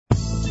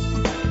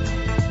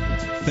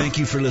Thank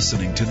you for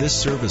listening to this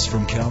service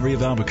from Calvary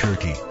of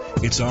Albuquerque.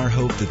 It's our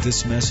hope that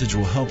this message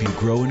will help you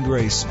grow in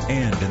grace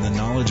and in the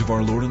knowledge of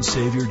our Lord and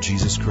Savior,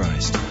 Jesus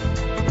Christ.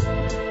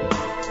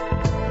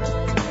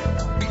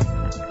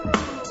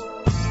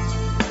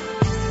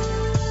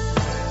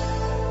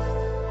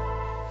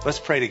 Let's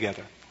pray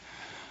together.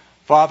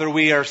 Father,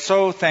 we are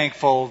so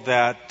thankful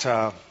that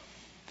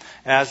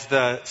as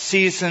the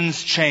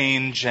seasons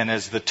change and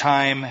as the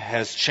time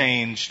has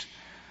changed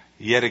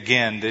yet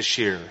again this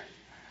year,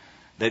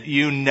 that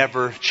you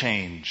never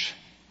change.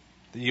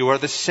 That you are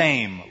the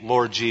same,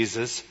 Lord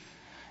Jesus,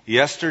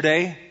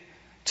 yesterday,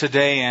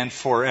 today, and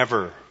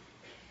forever.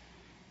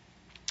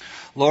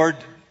 Lord,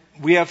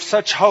 we have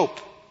such hope,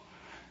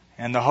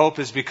 and the hope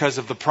is because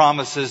of the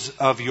promises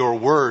of your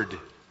word.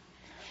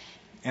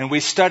 And we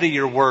study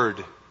your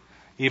word,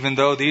 even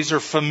though these are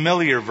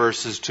familiar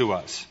verses to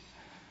us.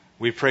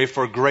 We pray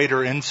for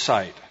greater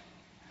insight.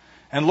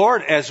 And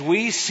Lord, as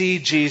we see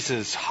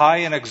Jesus high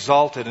and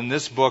exalted in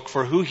this book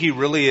for who he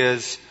really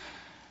is,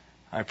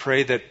 I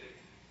pray that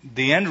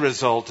the end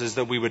result is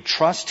that we would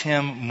trust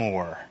him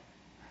more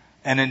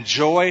and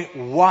enjoy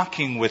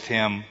walking with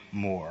him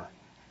more.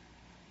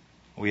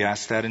 We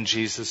ask that in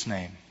Jesus'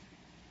 name.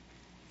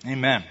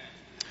 Amen.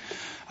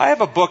 I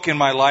have a book in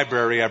my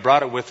library. I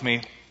brought it with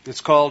me.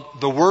 It's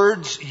called The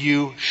Words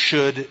You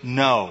Should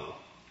Know.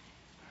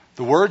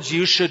 The Words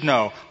You Should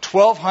Know.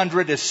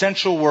 1,200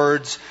 essential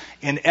words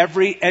in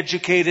every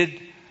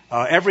educated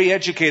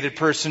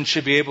person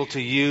should be able to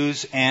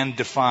use and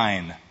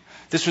define.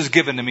 This was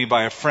given to me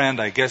by a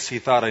friend. I guess he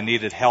thought I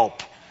needed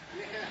help.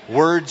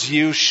 Words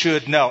you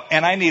should know.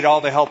 And I need all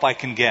the help I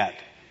can get.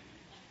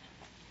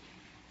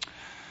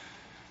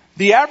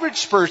 The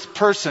average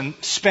person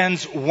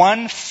spends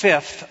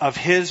 1/5 of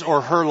his or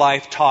her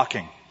life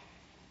talking.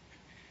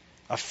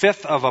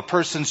 1/5 of a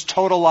person's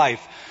total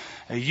life.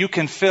 You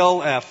can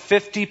fill a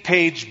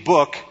 50-page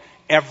book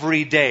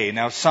every day.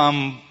 Now,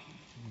 some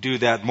do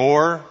that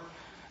more,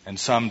 and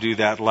some do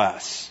that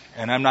less.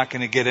 And I'm not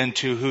going to get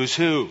into who's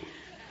who.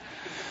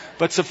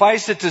 But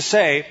suffice it to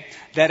say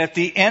that at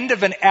the end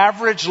of an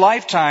average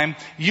lifetime,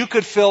 you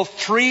could fill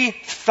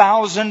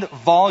 3,000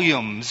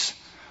 volumes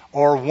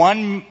or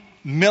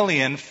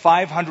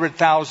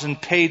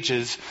 1,500,000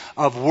 pages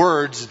of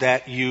words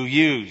that you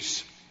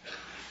use.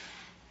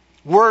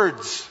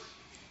 Words.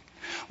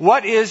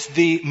 What is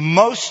the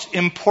most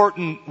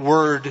important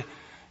word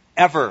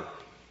ever?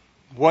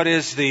 What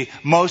is the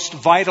most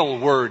vital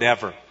word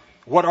ever?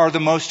 What are the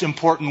most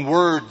important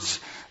words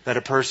that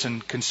a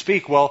person can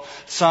speak? Well,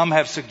 some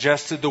have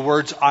suggested the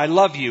words "I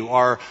love you"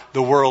 are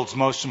the world's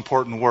most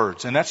important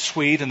words. And that's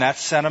sweet and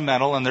that's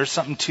sentimental and there's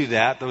something to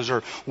that. Those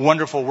are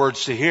wonderful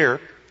words to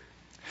hear.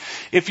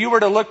 If you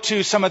were to look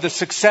to some of the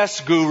success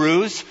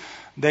gurus,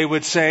 they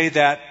would say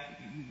that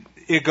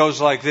it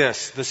goes like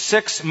this. The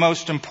 6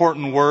 most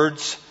important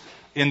words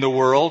in the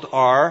world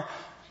are,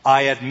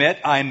 "I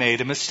admit I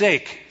made a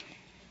mistake."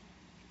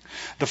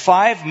 The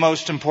 5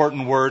 most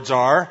important words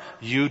are,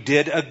 "You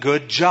did a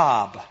good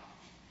job."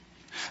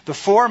 The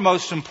 4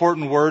 most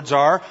important words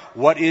are,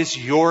 "What is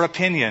your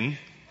opinion?"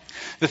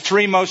 The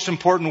 3 most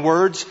important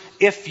words,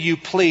 "If you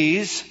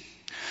please."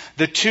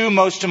 The 2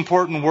 most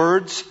important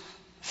words,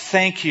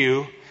 "Thank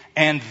you."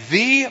 And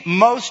the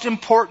most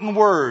important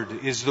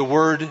word is the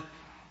word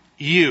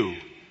 "you,"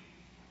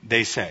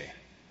 they say.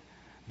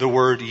 The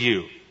word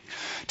 "you."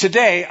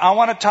 Today, I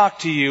want to talk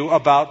to you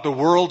about the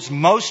world's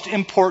most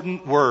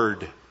important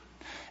word,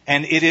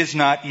 and it is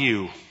not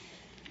you.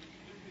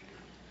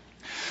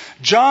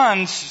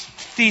 John's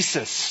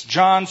thesis,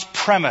 John's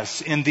premise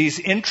in these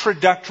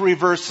introductory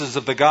verses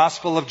of the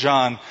Gospel of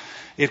John,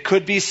 it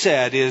could be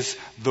said, is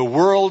the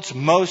world's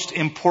most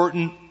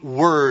important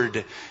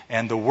word,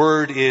 and the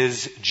word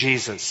is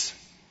Jesus.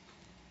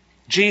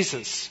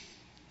 Jesus.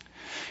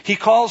 He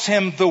calls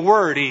him the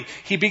Word.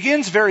 He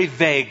begins very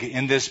vague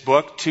in this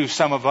book to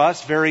some of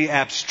us, very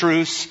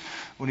abstruse,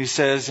 when he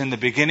says, "In the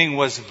beginning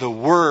was the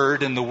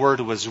Word, and the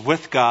Word was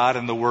with God,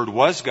 and the Word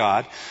was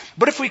God."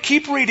 But if we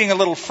keep reading a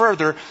little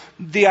further,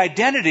 the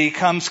identity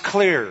comes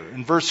clear.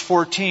 In verse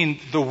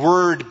 14, the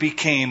Word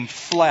became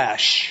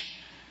flesh.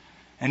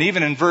 And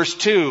even in verse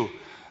 2,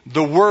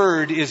 the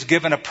Word is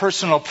given a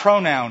personal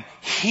pronoun.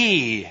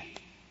 He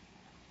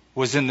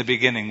was in the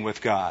beginning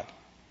with God.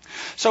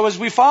 So as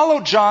we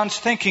follow John's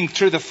thinking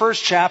through the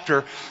first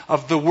chapter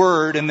of the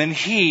Word, and then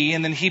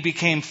He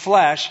became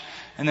flesh,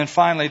 and then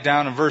finally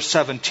down in verse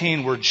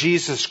 17 where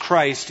Jesus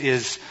Christ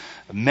is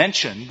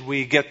mentioned,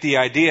 we get the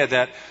idea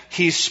that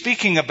he's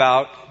speaking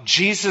about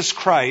Jesus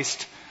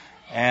Christ,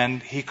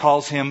 and he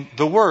calls him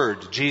the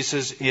Word.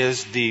 Jesus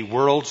is the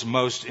world's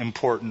most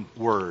important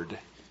word.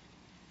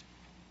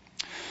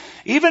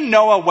 Even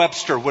Noah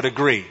Webster would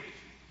agree.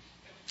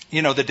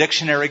 You know, the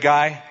dictionary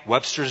guy,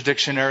 Webster's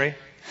dictionary.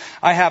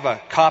 I have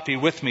a copy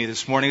with me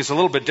this morning. It's a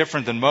little bit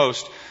different than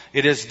most.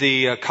 It is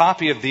the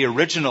copy of the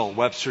original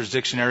Webster's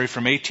dictionary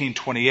from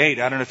 1828.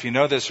 I don't know if you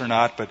know this or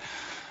not, but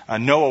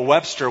Noah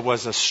Webster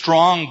was a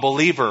strong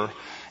believer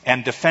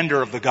and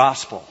defender of the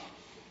gospel.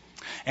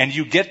 And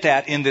you get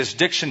that in this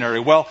dictionary.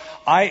 Well,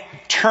 I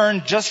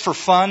turned just for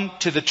fun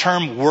to the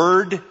term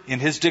word in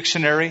his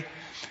dictionary.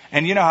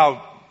 And you know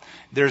how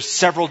there's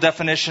several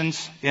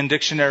definitions in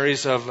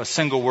dictionaries of a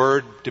single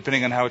word,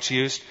 depending on how it's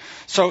used.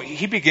 So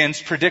he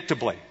begins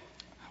predictably.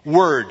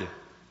 Word.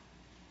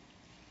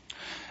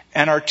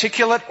 An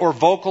articulate or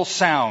vocal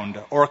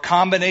sound, or a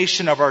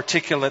combination of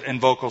articulate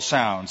and vocal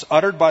sounds,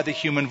 uttered by the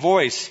human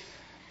voice,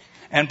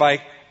 and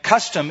by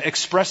custom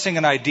expressing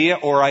an idea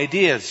or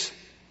ideas.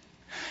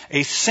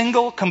 A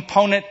single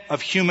component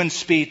of human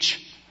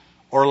speech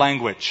or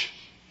language.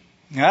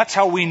 Now, that's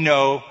how we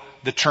know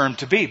the term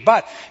to be.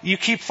 But you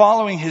keep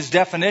following his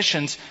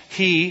definitions.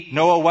 He,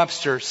 Noah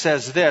Webster,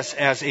 says this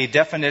as a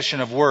definition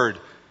of word.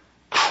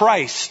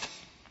 Christ.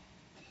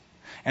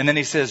 And then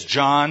he says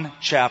John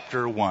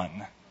chapter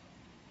 1.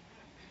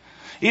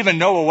 Even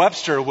Noah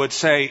Webster would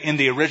say in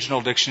the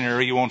original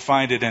dictionary, you won't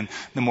find it in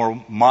the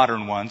more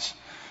modern ones,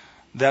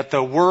 that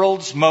the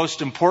world's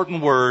most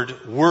important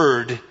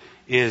word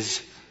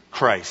is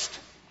Christ.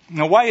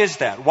 Now, why is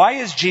that? Why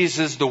is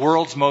Jesus the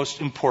world's most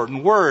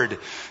important word?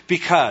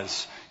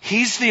 Because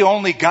he's the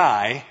only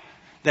guy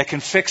that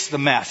can fix the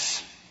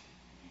mess.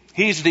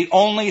 He's the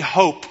only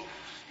hope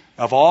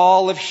of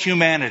all of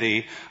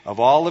humanity, of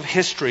all of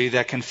history,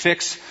 that can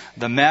fix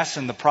the mess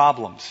and the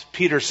problems.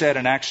 Peter said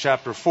in Acts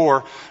chapter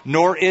 4,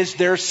 "Nor is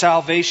there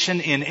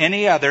salvation in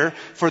any other,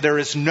 for there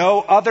is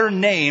no other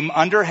name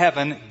under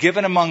heaven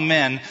given among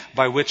men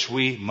by which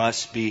we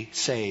must be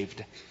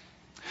saved."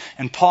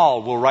 And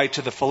Paul will write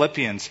to the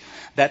Philippians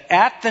that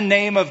at the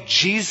name of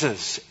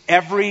Jesus,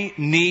 every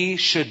knee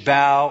should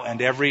bow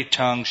and every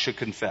tongue should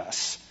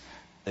confess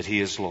that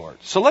he is Lord.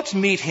 So let's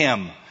meet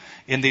him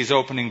in these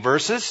opening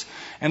verses.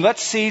 And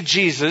let's see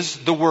Jesus,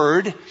 the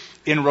Word,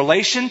 in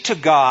relation to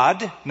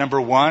God,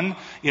 number 1,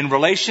 in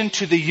relation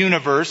to the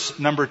universe,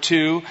 number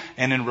 2,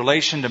 and in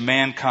relation to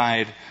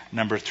mankind,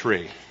 number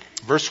 3.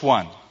 Verse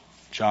 1,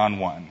 John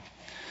 1.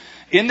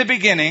 In the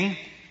beginning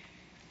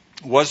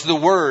was the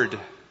Word,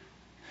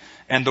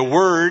 and the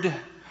Word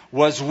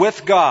was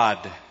with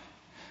God,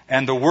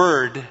 and the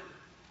Word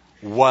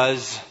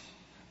was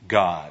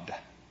God.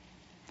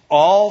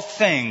 All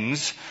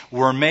things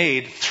were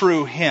made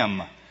through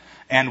him,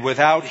 and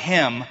without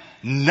him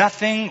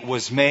nothing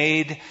was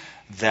made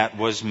that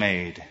was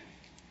made.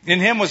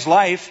 In him was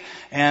life,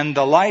 and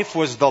the life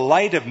was the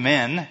light of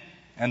men,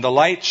 and the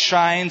light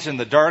shines in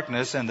the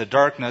darkness, and the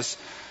darkness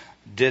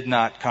did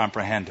not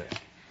comprehend it.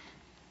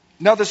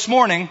 Now this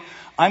morning,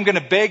 I'm going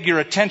to beg your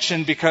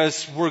attention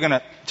because we're going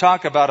to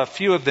talk about a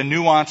few of the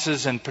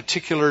nuances and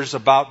particulars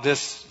about this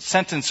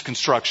sentence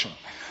construction.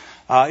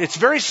 It's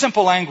very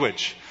simple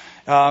language.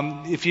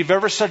 If you've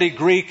ever studied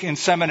Greek in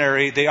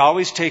seminary, they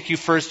always take you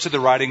first to the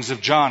writings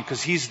of John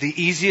because he's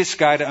the easiest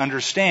guy to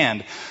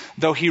understand.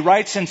 Though he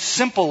writes in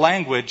simple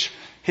language,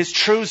 his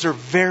truths are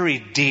very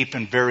deep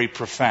and very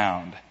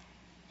profound.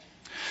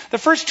 The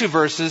first 2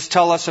 verses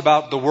tell us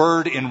about the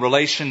Word in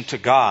relation to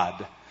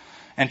God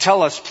and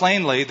tell us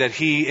plainly that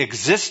he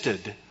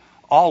existed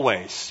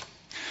always.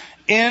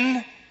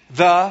 In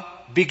the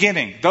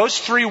beginning. Those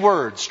 3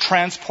 words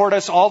transport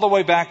us all the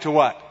way back to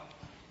what?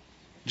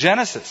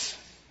 Genesis.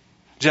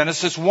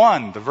 Genesis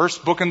 1, the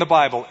first book in the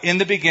Bible. In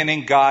the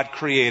beginning, God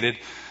created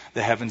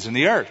the heavens and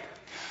the earth.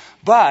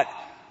 But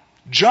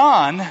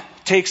John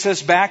takes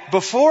us back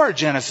before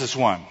Genesis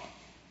 1.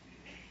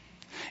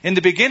 In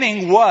the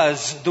beginning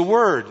was the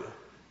Word.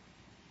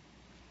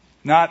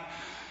 Not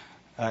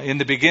in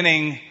the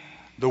beginning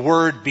the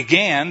Word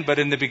began, but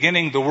in the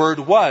beginning the Word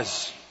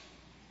was.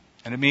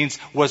 And it means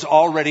was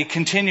already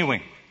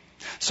continuing.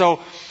 So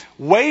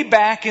way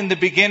back in the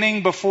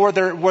beginning, before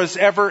there was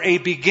ever a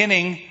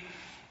beginning,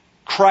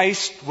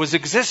 Christ was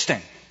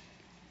existing.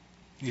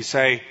 You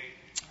say,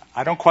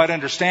 I don't quite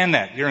understand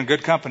that. You're in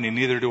good company.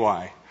 Neither do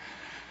I.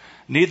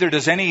 Neither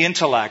does any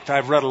intellect.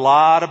 I've read a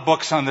lot of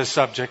books on this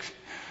subject.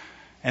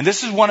 And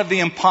this is one of the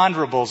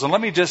imponderables. And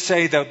let me just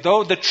say that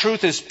though the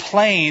truth is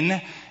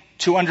plain,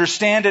 to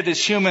understand it as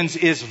humans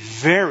is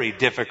very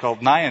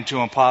difficult, nigh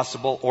unto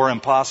impossible or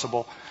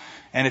impossible.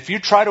 And if you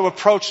try to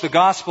approach the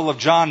Gospel of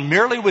John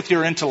merely with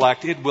your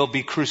intellect, it will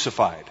be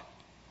crucified.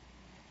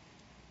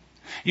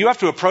 You have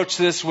to approach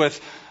this with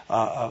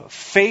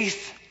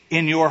faith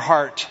in your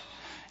heart.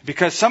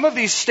 Because some of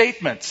these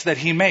statements that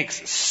he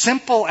makes,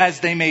 simple as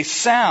they may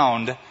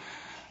sound,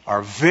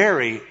 are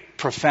very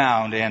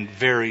profound and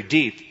very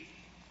deep.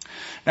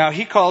 Now,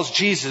 he calls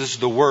Jesus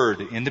the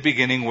Word. In the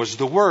beginning was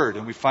the Word,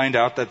 and we find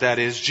out that that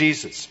is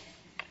Jesus.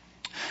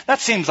 That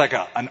seems like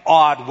an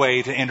odd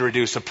way to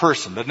introduce a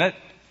person, doesn't it?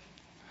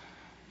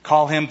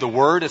 Call him the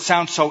Word. It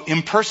sounds so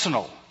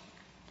impersonal.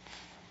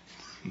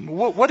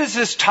 What does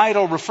this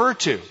title refer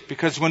to?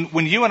 Because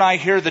when you and I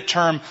hear the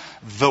term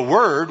the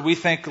Word, we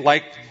think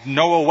like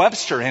Noah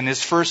Webster in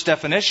his first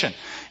definition.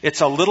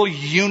 It's a little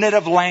unit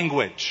of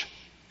language.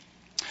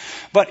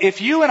 But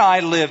if you and I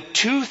lived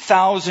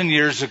 2,000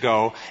 years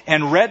ago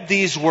and read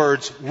these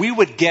words, we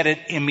would get it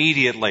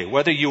immediately,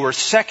 whether you were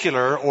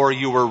secular or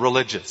you were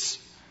religious.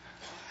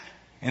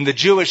 In the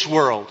Jewish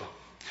world,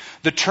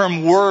 The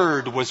term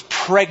word was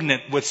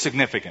pregnant with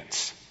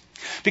significance.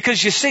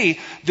 Because you see,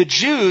 the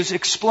Jews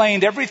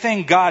explained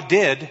everything God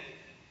did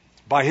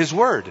by His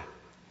Word.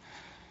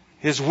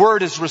 His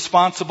Word is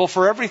responsible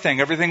for everything.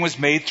 Everything was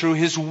made through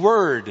His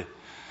Word.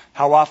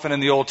 How often in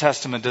the Old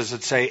Testament does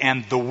it say,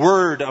 and the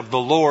Word of the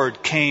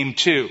Lord came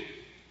to?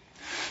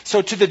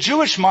 So to the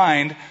Jewish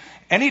mind,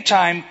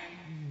 anytime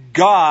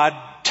God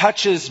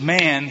touches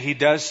man, He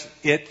does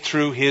it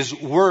through His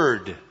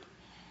Word.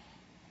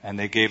 And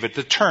they gave it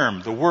the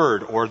term, the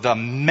word, or the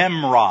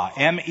memra,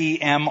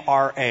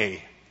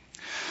 M-E-M-R-A.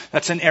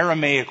 That's an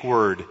Aramaic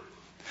word.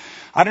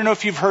 I don't know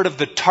if you've heard of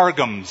the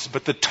Targums,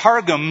 but the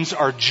Targums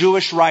are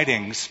Jewish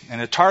writings. And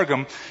a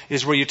Targum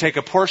is where you take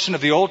a portion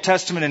of the Old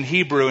Testament in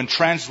Hebrew and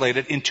translate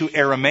it into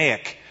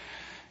Aramaic.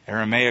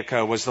 Aramaic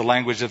was the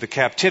language of the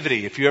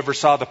captivity. If you ever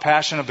saw The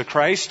Passion of the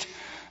Christ,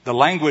 the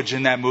language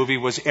in that movie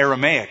was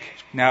Aramaic.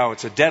 Now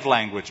it's a dead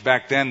language.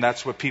 Back then,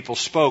 that's what people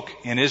spoke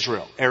in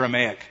Israel,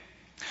 Aramaic.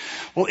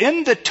 Well,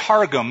 in the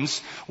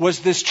Targums was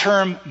this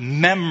term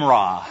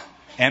memra,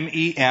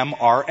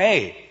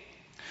 M-E-M-R-A,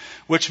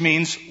 which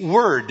means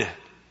word.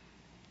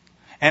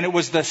 And it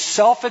was the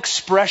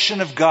self-expression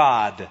of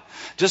God.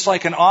 Just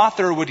like an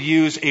author would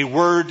use a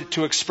word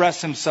to express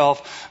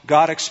himself,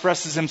 God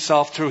expresses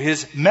Himself through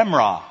His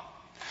memra.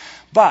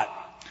 But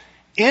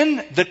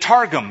in the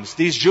Targums,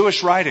 these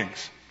Jewish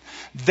writings,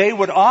 they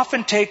would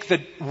often take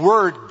the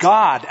word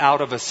God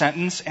out of a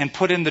sentence and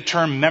put in the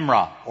term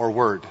memra, or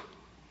word,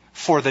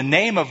 for the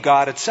name of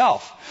God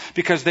itself,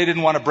 because they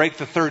didn't want to break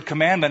the third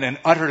commandment and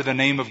utter the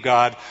name of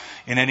God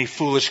in any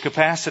foolish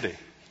capacity.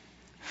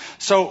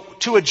 So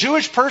to a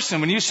Jewish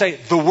person, when you say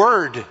the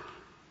Word,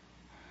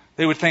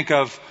 they would think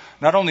of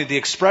not only the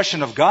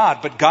expression of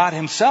God, but God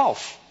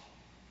Himself,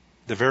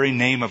 the very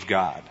name of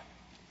God.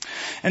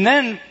 And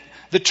then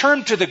the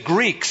term to the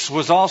Greeks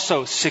was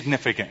also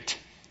significant.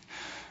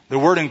 The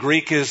word in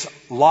Greek is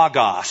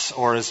logos,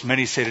 or as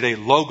many say today,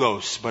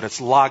 logos, but it's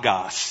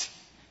logos,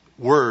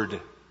 word.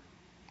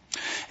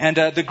 And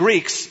the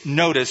Greeks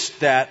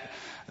noticed that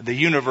the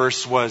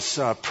universe was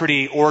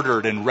pretty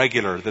ordered and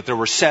regular, that there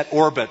were set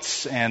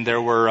orbits and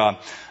there were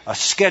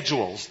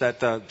schedules, that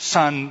the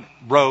sun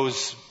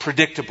rose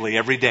predictably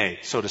every day,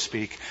 so to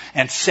speak,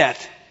 and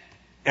set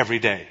every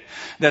day.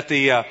 That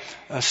the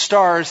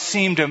stars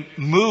seemed to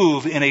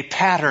move in a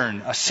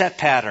pattern, a set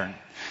pattern.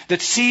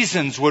 That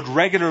seasons would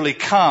regularly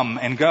come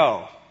and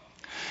go.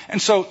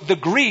 And so the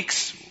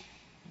Greeks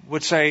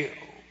would say,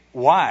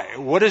 why?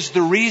 What is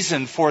the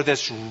reason for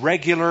this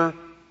regular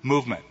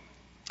movement?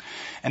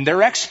 And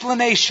their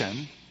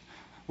explanation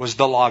was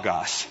the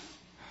logos,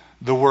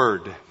 the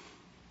word.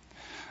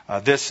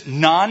 This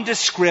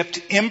nondescript,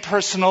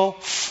 impersonal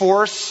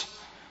force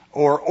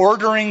or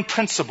ordering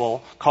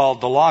principle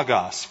called the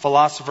logos.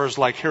 Philosophers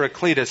like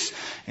Heraclitus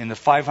in the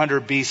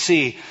 500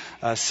 BC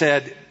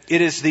said, it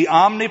is the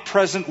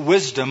omnipresent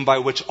wisdom by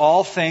which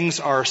all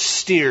things are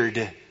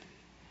steered.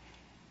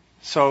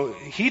 So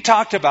he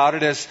talked about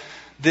it as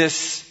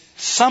this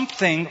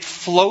something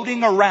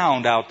floating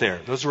around out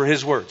there. Those were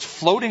his words.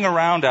 Floating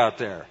around out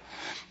there.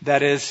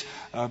 That is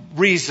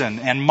reason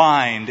and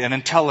mind and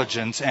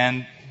intelligence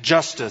and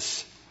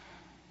justice.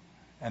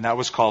 And that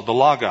was called the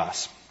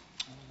logos.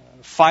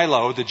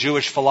 Philo, the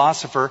Jewish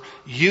philosopher,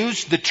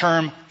 used the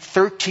term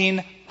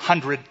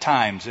 1,300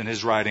 times in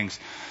his writings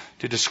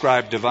to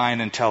describe divine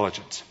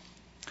intelligence.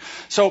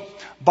 So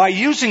by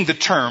using the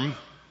term,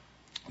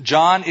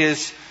 John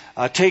is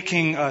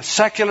taking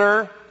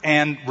secular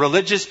and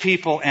religious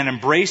people and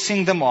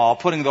embracing them all,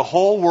 putting the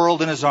whole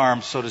world in his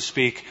arms, so to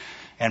speak,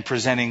 and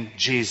presenting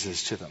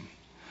Jesus to them.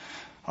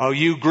 Oh,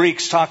 you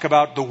Greeks talk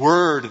about the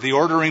Word, the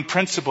ordering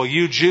principle.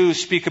 You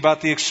Jews speak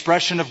about the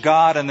expression of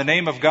God and the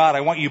name of God.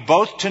 I want you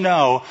both to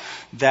know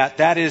that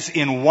that is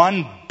in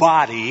one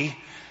body,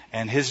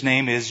 and His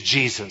name is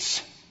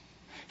Jesus.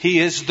 He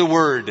is the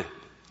Word.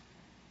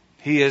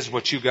 He is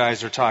what you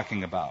guys are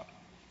talking about.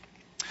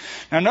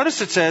 Now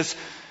notice it says,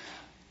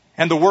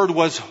 and the Word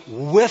was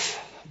with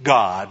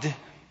God,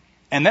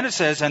 and then it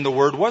says, and the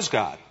Word was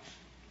God.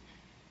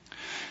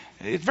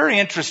 It's very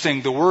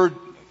interesting, the word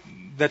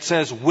that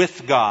says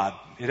with God,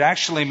 it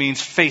actually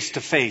means face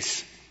to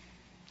face.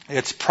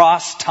 It's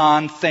pros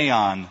ton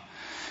theon,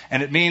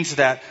 and it means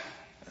that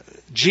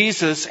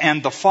Jesus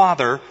and the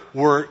Father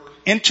were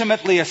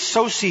intimately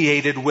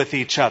associated with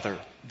each other.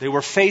 They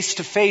were face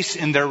to face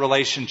in their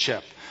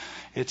relationship.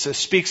 It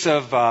speaks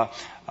of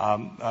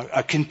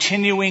a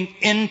continuing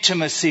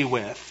intimacy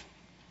with.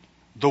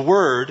 The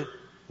Word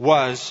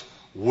was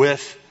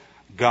with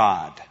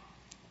God.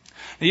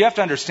 Now you have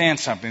to understand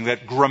something,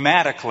 that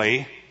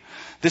grammatically,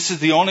 this is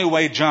the only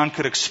way John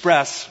could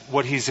express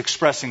what he's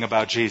expressing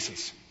about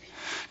Jesus.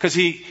 Because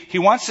he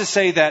wants to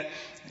say that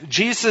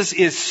Jesus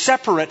is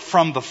separate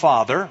from the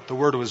Father. The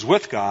Word was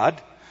with God.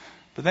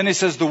 But then he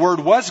says the Word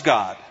was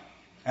God.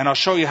 And I'll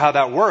show you how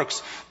that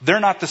works. They're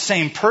not the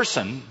same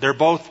person. They're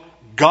both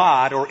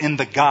God or in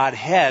the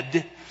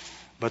Godhead,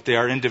 but they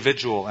are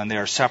individual and they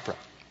are separate.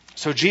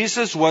 So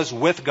Jesus was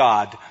with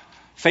God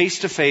face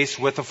to face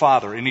with the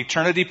Father. In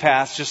eternity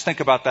past, just think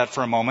about that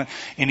for a moment.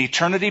 In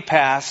eternity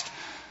past,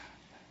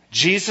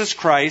 Jesus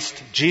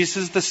Christ,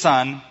 Jesus the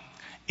Son,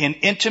 in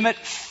intimate,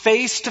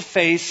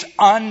 face-to-face,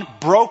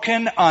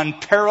 unbroken,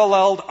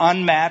 unparalleled,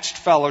 unmatched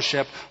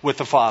fellowship with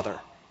the Father.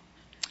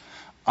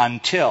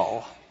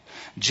 Until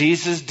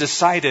Jesus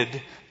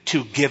decided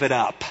to give it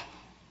up.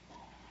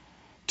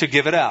 To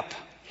give it up.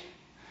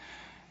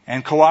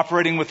 And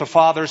cooperating with the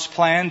Father's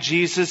plan,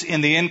 Jesus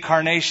in the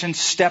incarnation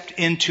stepped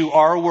into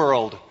our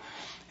world.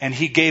 And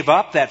He gave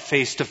up that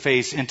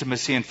face-to-face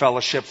intimacy and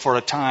fellowship for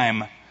a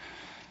time.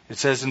 It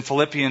says in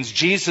Philippians,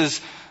 Jesus,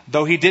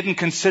 though He didn't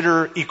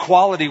consider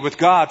equality with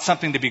God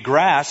something to be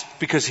grasped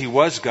because He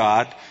was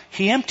God,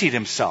 He emptied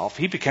Himself.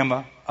 He became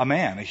a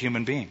man, a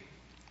human being.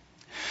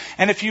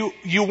 And if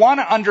you want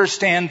to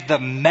understand the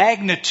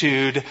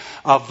magnitude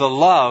of the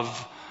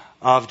love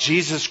of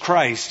Jesus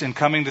Christ in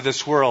coming to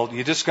this world,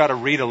 you just got to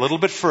read a little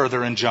bit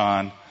further in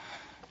John.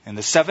 In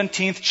the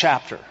 17th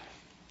chapter,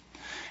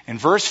 in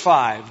verse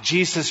 5,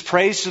 Jesus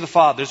prays to the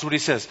Father. This is what He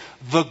says.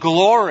 The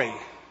glory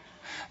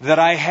that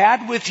I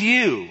had with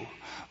you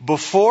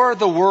before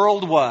the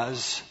world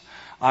was,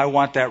 I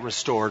want that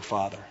restored,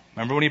 Father.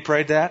 Remember when He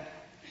prayed that?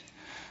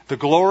 The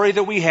glory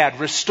that we had.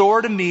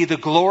 Restore to me the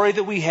glory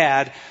that we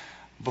had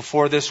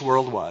before this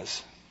world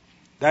was.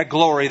 That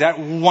glory, that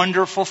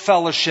wonderful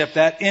fellowship,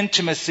 that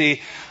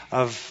intimacy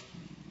of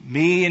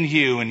me and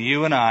you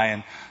and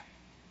I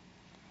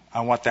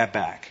want that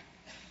back.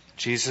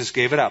 Jesus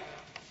gave it up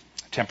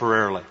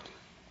temporarily.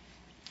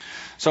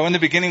 So in the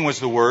beginning was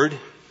the Word.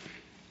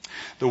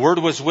 The Word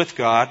was with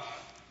God.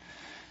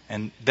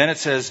 And then it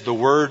says the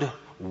Word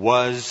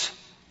was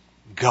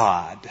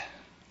God.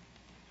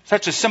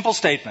 Such a simple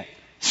statement.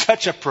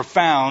 Such a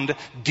profound,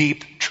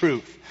 deep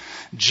truth.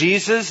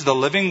 Jesus, the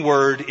living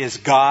Word, is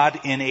God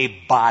in a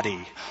body.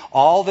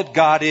 All that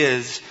God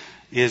is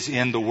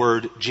in the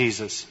Word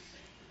Jesus.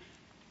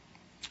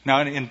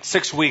 Now, in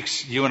 6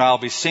 weeks, you and I will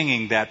be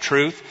singing that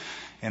truth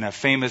in a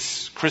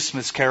famous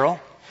Christmas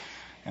carol.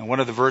 And one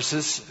of the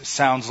verses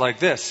sounds like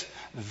this.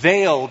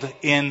 Veiled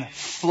in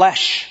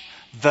flesh,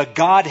 the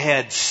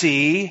Godhead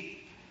see.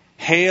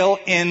 Hail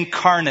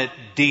incarnate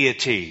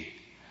deity.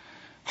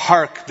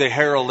 Hark the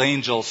herald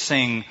angels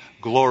sing.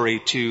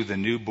 Glory to the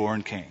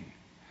newborn King.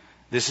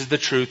 This is the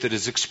truth that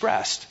is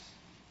expressed.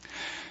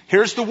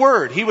 Here's the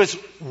Word. He was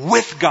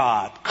with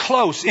God,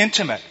 close,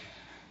 intimate,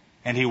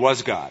 and He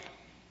was God.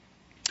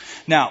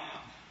 Now,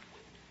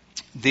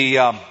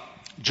 the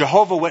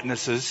Jehovah's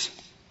Witnesses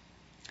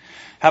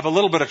have a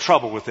little bit of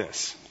trouble with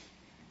this.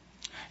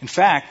 In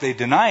fact, they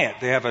deny it.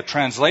 They have a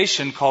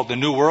translation called the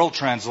New World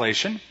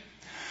Translation,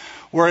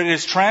 where it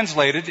is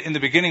translated, in the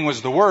beginning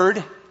was the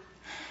Word,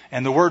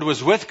 and the Word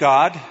was with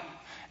God,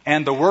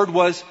 and the Word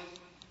was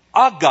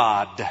a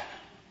God.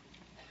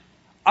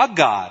 A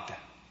God.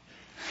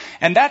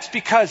 And that's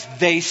because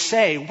they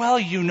say, well,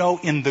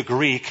 in the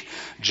Greek,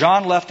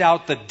 John left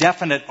out the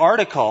definite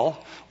article,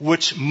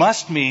 which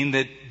must mean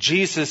that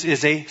Jesus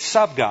is a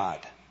sub-God.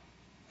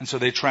 And so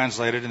they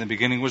translated, in the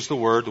beginning was the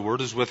Word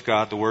is with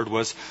God, the Word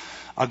was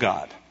a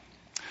God.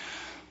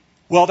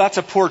 Well, that's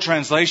a poor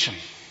translation.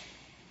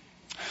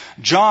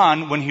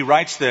 John, when he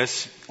writes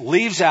this,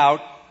 leaves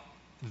out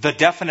the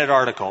definite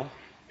article.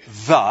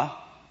 The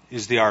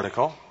is the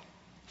article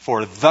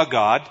for the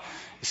God.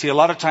 You see, a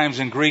lot of times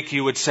in Greek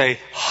you would say,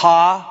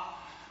 ha,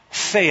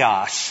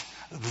 theos,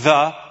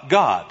 the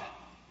God.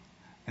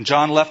 And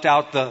John left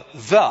out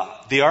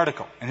the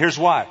article. And here's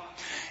why.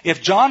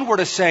 If John were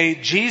to say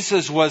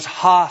Jesus was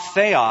ha,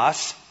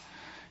 theos,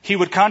 he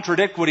would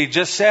contradict what he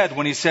just said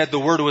when he said the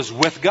Word was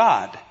with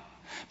God.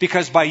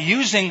 Because by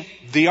using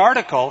the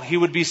article, he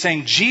would be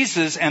saying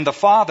Jesus and the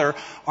Father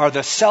are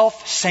the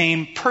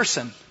self-same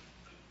person.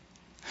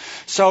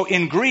 So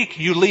in Greek,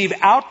 you leave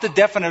out the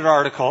definite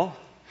article,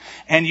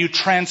 and you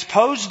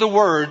transpose the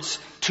words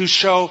to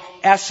show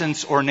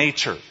essence or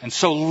nature. And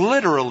so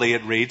literally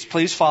it reads,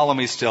 please follow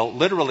me still,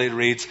 literally it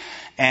reads,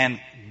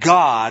 and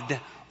God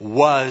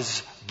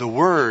was the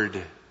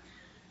Word.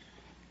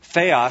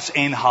 Theos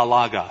ein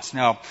halagos.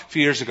 Now, a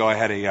few years ago I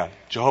had a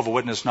Jehovah's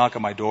Witness knock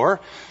on my door,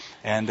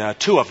 and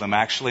 2 of them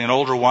actually, an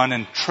older one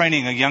and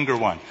training a younger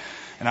one.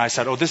 And I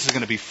said, this is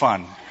going to be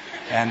fun.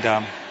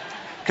 And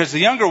because the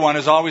younger one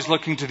is always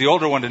looking to the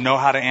older one to know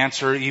how to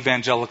answer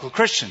evangelical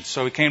Christians.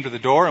 So he came to the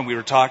door and we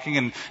were talking,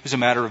 and it was a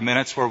matter of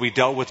minutes where we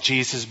dealt with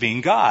Jesus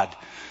being God.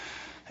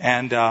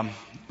 And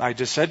I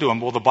just said to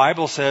him, well, the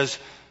Bible says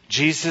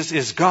Jesus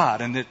is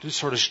God. And it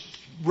sort of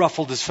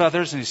ruffled his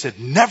feathers, and he said,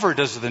 never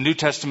does the New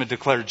Testament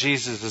declare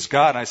Jesus as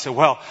God. And I said,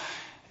 well,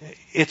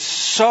 it's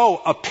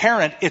so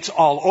apparent, it's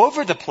all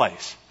over the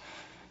place.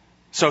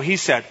 So he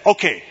said,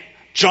 okay,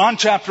 John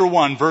chapter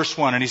 1, verse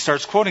 1, and he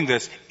starts quoting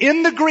this.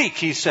 In the Greek,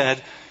 he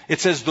said, it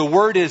says the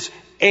word is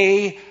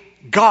a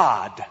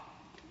God.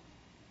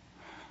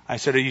 I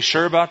said, are you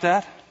sure about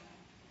that?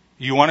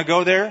 You want to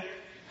go there?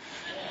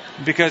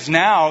 Because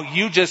now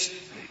you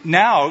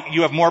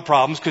have more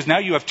problems, because now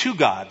you have 2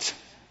 gods.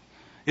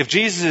 If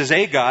Jesus is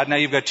a God, now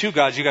you've got 2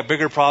 gods, you've got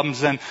bigger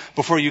problems than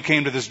before you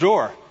came to this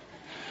door.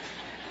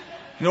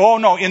 Oh,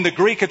 no, in the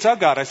Greek it's of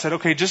God. I said,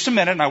 okay, just a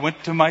minute. And I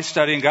went to my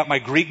study and got my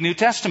Greek New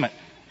Testament.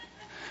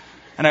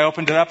 And I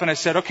opened it up and I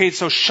said, okay,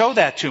 so show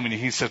that to me. And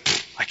he said,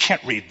 I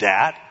can't read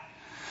that.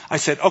 I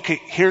said, okay,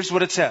 here's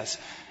what it says.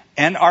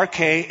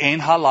 NRK ein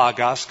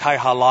halagos, kai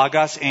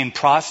halagos ein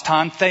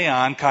prostan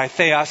theon, kai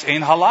theos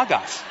ein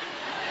halagos.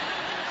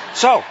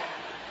 So,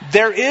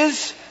 there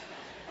is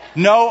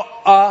no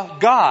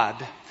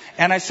God.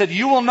 And I said,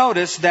 you will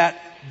notice that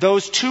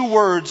those two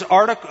words,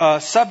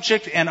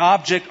 subject and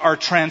object, are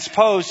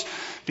transposed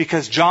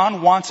because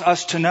John wants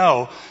us to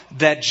know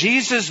that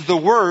Jesus, the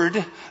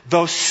Word,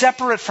 though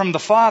separate from the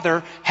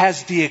Father,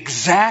 has the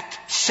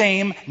exact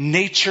same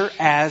nature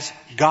as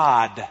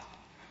God.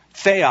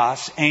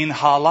 Theos ein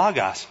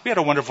halagos. We had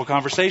a wonderful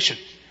conversation.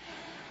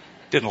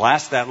 Didn't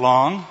last that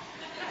long.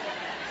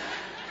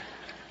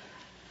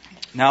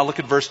 Now look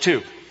at verse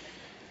 2.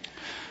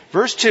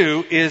 Verse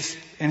 2 is,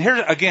 and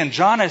here again,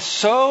 John is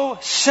so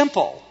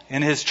simple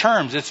in his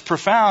terms. It's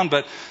profound,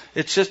 but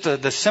it's just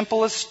the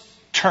simplest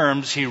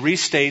terms. He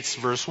restates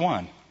verse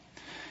 1.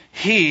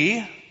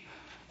 He,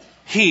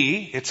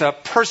 it's a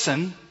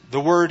person. The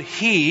word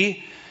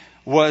he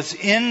was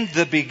in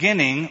the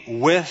beginning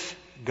with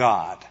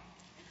God.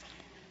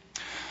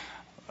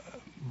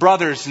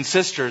 Brothers and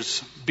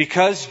sisters,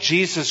 because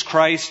Jesus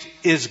Christ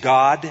is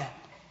God,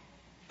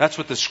 that's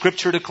what the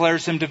Scripture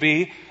declares him to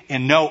be,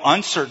 in no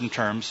uncertain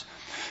terms,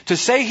 to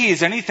say he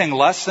is anything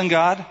less than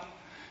God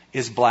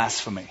is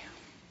blasphemy.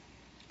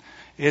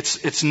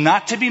 It's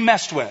not to be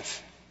messed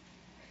with.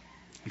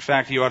 In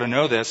fact, you ought to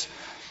know this,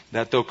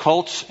 that though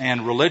cults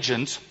and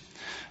religions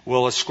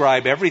will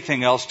ascribe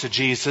everything else to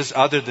Jesus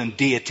other than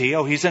deity,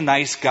 oh, he's a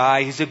nice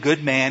guy, he's a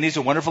good man, he's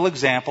a wonderful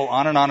example,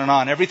 on and on and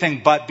on,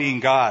 everything but being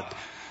God.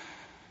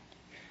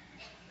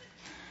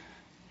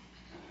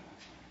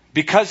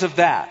 Because of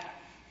that,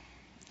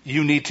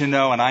 you need to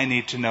know, and I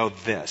need to know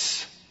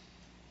this.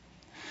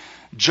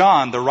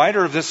 John, the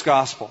writer of this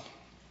gospel,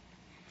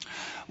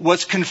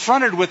 was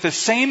confronted with the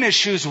same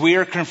issues we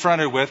are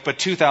confronted with, but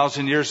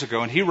 2,000 years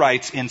ago. And he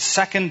writes in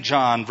 2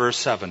 John, verse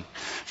 7,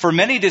 "For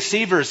many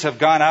deceivers have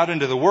gone out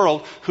into the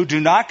world who do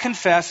not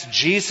confess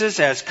Jesus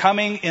as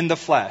coming in the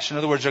flesh." In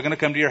other words, they're going to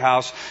come to your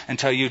house and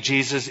tell you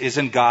Jesus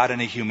isn't God in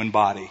a human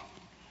body.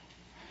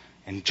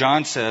 And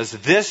John says,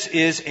 this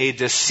is a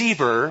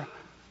deceiver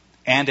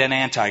and an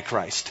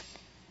antichrist.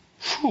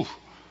 Whew.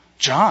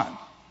 John,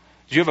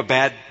 did you have a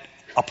bad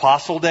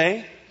apostle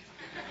day?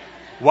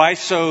 Why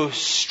so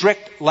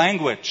strict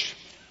language?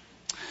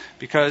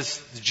 Because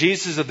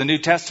Jesus of the New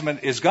Testament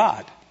is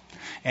God.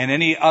 And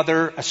any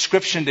other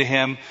ascription to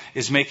him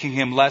is making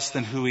him less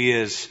than who he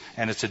is.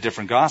 And it's a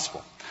different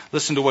gospel.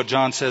 Listen to what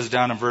John says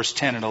down in verse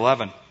 10 and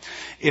 11.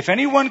 "If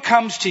anyone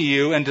comes to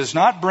you and does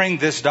not bring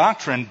this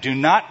doctrine, do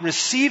not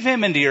receive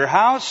him into your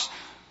house,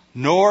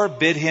 nor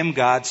bid him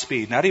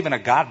Godspeed." Not even a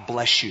God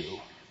bless you.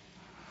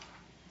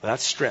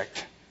 That's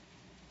strict.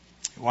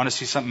 You want to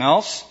see something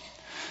else?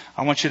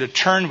 I want you to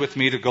turn with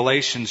me to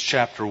Galatians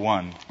chapter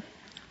 1.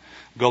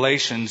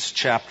 Galatians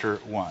chapter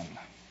 1.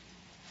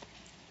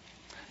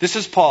 This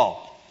is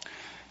Paul.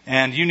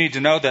 And you need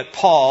to know that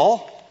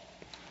Paul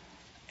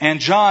and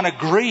John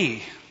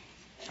agree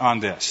on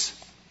this.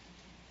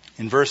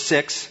 In verse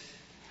 6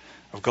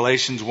 of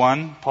Galatians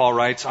 1, Paul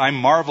writes, "I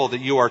marvel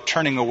that you are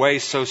turning away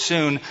so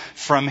soon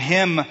from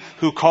him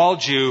who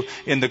called you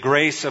in the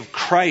grace of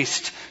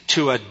Christ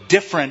to a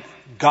different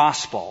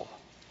gospel,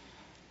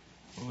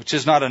 which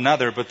is not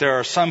another, but there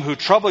are some who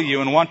trouble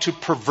you and want to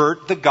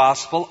pervert the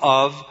gospel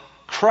of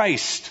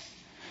Christ.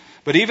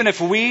 But even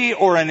if we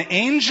or an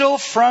angel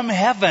from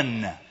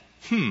heaven,"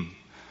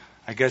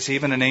 I guess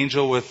even an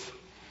angel with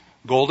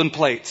golden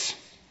plates,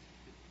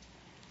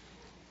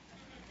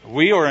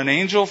 "we or an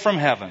angel from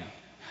heaven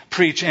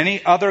preach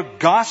any other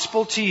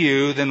gospel to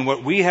you than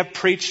what we have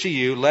preached to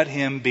you, let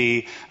him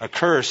be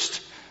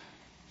accursed.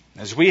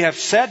 As we have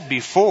said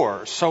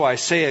before, so I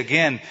say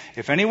again,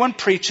 if anyone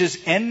preaches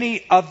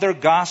any other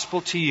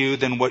gospel to you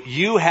than what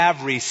you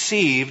have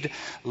received,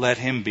 let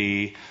him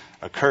be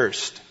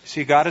accursed."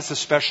 See, God has a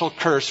special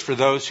curse for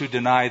those who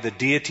deny the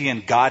deity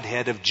and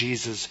Godhead of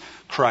Jesus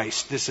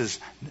Christ. This is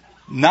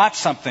not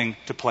something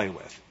to play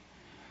with.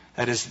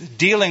 That is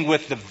dealing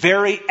with the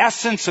very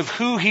essence of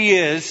who he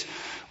is,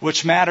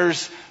 which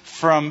matters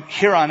from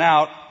here on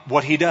out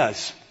what he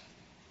does.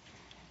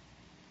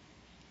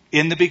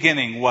 In the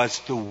beginning was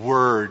the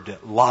Word,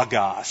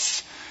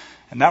 Logos.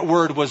 And that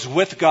Word was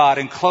with God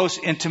in close,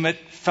 intimate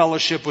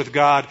fellowship with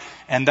God.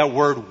 And that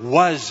Word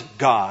was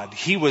God.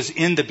 He was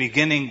in the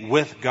beginning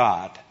with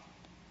God.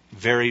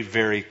 Very,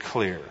 very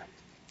clear.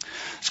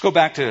 Let's go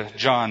back to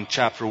John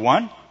chapter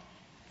 1.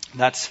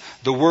 That's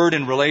the Word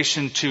in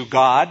relation to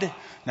God.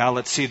 Now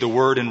let's see the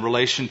Word in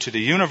relation to the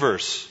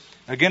universe.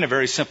 Again, a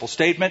very simple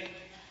statement.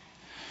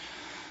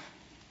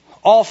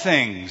 All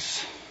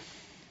things.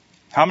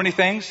 How many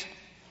things?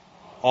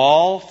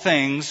 All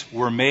things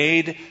were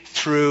made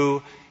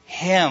through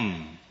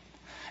him.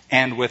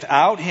 And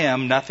without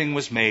him, nothing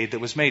was made that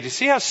was made. You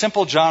see how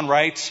simple John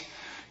writes?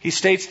 He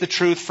states the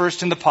truth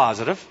first in the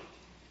positive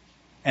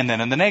and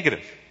then in the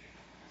negative.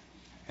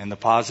 In the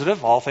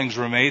positive, all things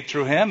were made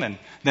through him, and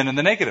then in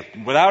the negative,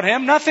 without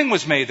him, nothing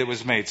was made that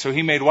was made. So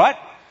he made what?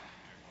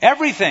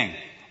 Everything.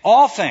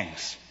 All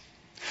things.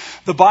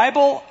 The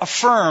Bible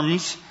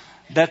affirms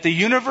that the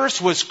universe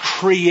was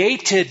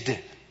created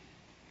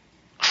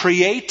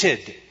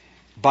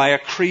by a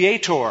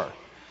creator,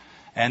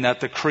 and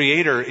that the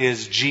creator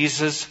is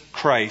Jesus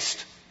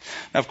Christ.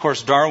 Now, of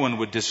course, Darwin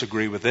would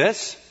disagree with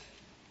this,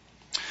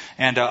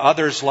 and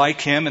others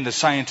like him in the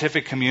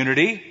scientific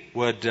community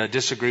would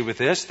disagree with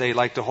this. They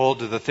like to hold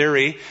to the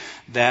theory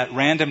that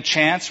random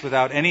chance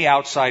without any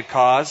outside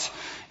cause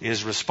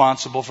is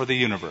responsible for the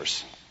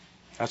universe.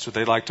 That's what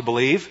they like to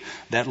believe,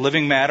 that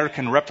living matter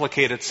can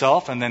replicate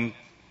itself and then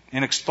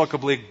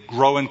inexplicably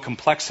grow in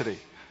complexity,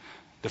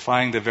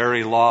 defying the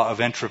very law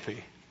of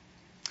entropy.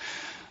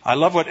 I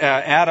love what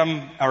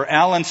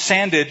Alan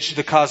Sandage,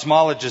 the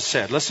cosmologist,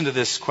 said. Listen to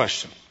this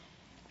question.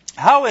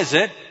 How is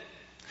it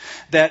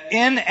that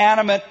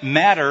inanimate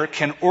matter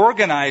can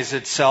organize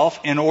itself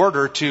in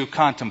order to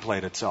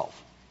contemplate itself?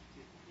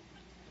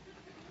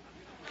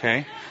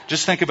 Okay?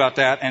 Just think about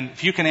that, and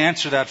if you can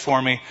answer that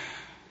for me,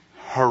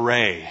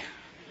 hooray.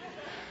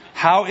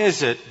 How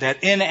is it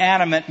that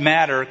inanimate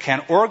matter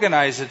can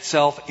organize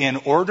itself in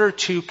order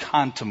to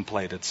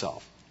contemplate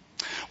itself?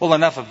 Well,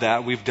 enough of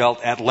that. We've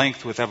dealt at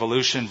length with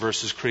evolution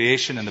versus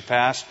creation in the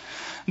past.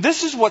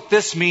 This is what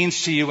this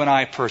means to you and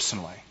I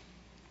personally.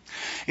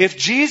 If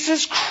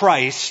Jesus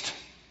Christ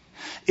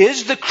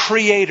is the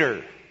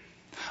creator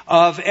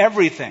of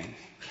everything,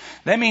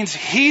 that means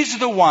he's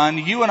the one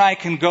you and I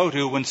can go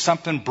to when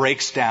something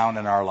breaks down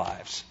in our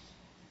lives.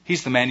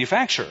 He's the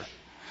manufacturer.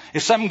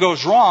 If something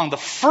goes wrong, the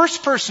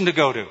first person to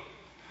go to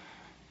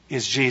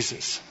is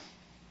Jesus,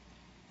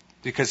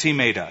 because he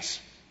made us.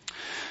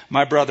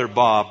 My brother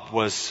Bob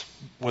was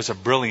a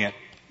brilliant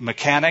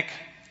mechanic.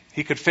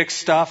 He could fix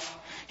stuff.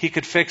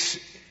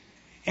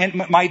 And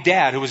my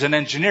dad, who was an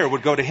engineer,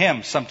 would go to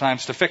him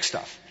sometimes to fix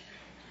stuff.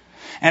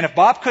 And if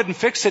Bob couldn't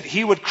fix it,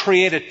 he would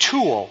create a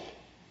tool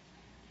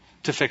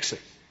to fix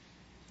it.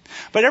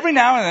 But every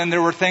now and then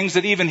there were things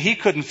that even he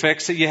couldn't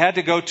fix that you had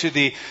to go to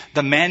the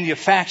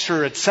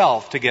manufacturer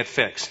itself to get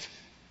fixed.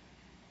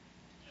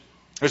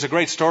 There's a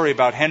great story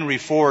about Henry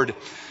Ford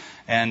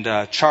and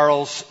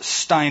Charles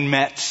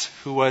Steinmetz,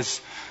 who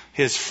was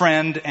his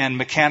friend and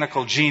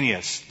mechanical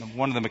genius,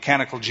 one of the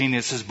mechanical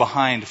geniuses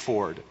behind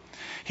Ford.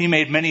 He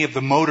made many of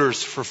the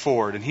motors for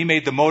Ford, and he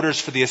made the motors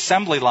for the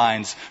assembly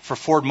lines for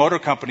Ford Motor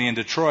Company in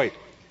Detroit.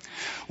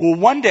 Well,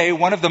 one day,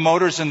 one of the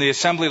motors in the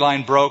assembly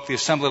line broke. The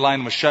assembly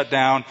line was shut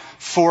down.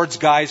 Ford's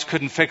guys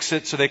couldn't fix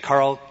it, so they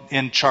called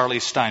in Charlie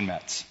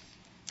Steinmetz.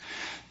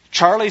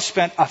 Charlie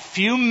spent a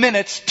few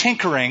minutes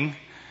tinkering,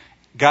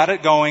 got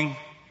it going,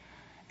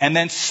 and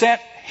then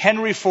sent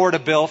Henry Ford a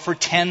bill for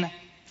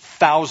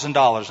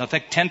 $10,000. I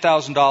think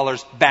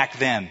 $10,000 back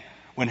then,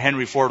 when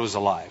Henry Ford was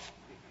alive.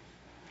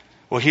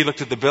 Well, he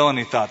looked at the bill and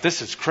he thought,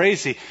 this is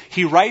crazy.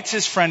 He writes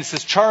his friend and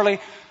says,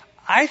 Charlie,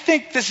 I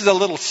think this is a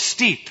little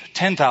steep,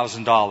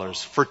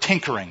 $10,000 for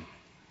tinkering.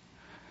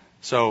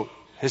 So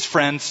his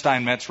friend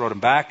Steinmetz wrote him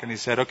back and he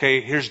said,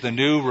 okay, here's the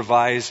new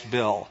revised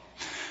bill.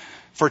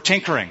 For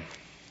tinkering,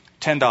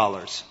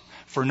 $10.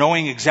 For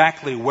knowing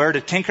exactly where to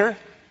tinker,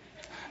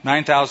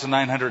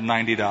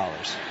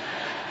 $9,990.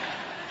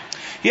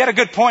 He had a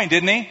good point,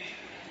 didn't he?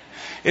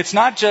 It's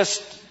not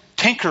just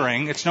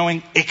tinkering, it's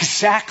knowing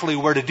exactly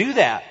where to do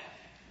that.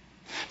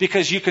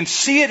 Because you can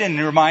see it in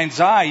your mind's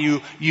eye,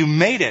 you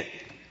made it.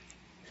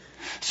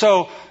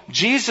 So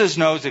Jesus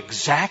knows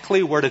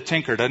exactly where to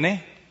tinker, doesn't he?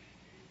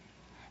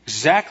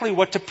 Exactly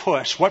what to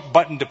push, what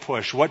button to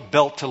push, what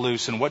belt to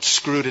loosen, what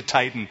screw to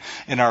tighten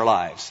in our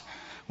lives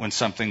when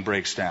something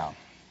breaks down.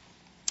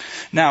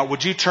 Now,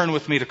 would you turn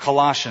with me to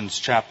Colossians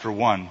chapter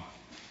 1?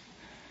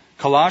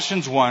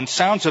 Colossians 1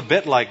 sounds a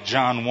bit like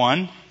John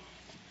 1.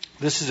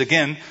 This is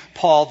again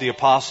Paul the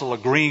apostle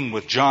agreeing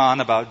with John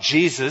about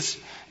Jesus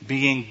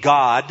being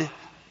God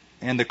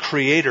and the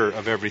creator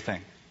of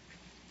everything.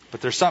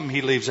 But there's something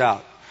he leaves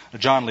out,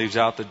 John leaves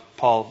out, that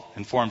Paul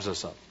informs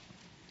us of.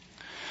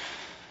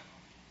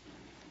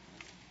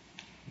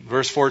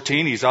 Verse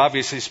 14, he's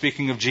obviously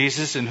speaking of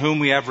Jesus, in whom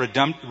we have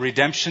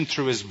redemption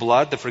through his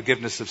blood, the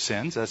forgiveness of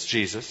sins. That's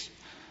Jesus.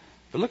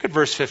 But look at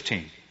verse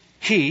 15.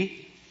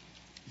 He,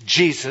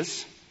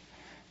 Jesus,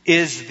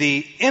 is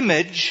the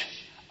image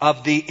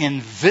of the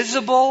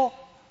invisible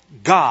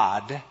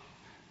God,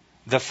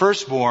 the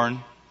firstborn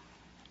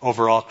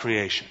over all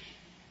creation.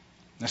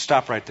 Now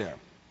stop right there.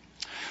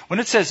 When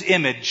it says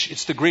image,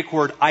 it's the Greek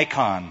word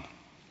icon.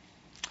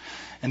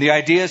 And the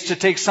idea is to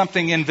take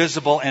something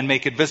invisible and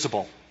make it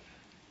visible.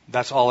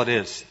 That's all it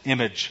is,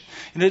 image.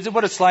 And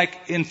what it's like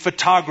in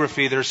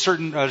photography, there's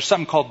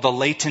something called the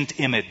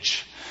latent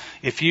image.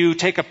 If you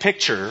take a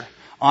picture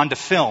onto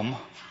film,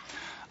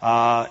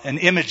 an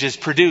image is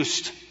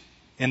produced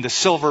in the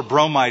silver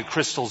bromide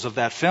crystals of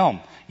that film.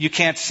 You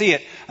can't see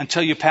it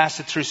until you pass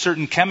it through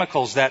certain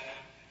chemicals that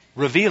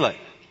reveal it.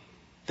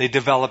 They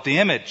develop the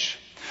image.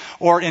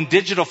 Or in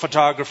digital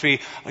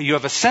photography, you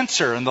have a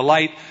sensor and the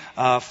light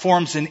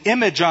forms an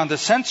image on the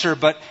sensor,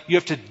 but you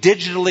have to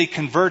digitally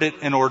convert it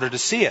in order to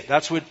see it.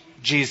 That's what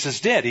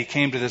Jesus did. He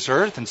came to this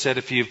earth and said,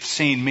 if you've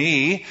seen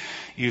me,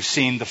 you've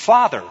seen the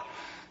Father.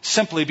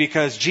 Simply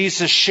because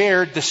Jesus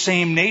shared the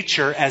same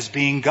nature as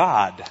being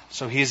God.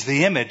 So he's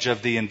the image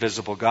of the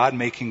invisible God,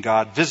 making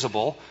God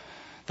visible,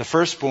 the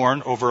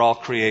firstborn over all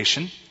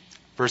creation.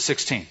 Verse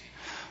 16.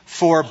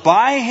 For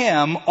by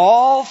him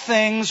all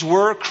things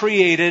were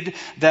created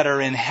that are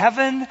in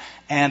heaven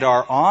and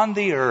are on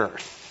the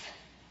earth.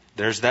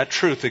 There's that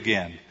truth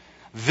again.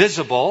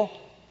 Visible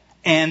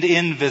and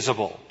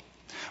invisible.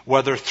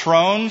 Whether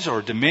thrones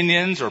or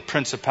dominions or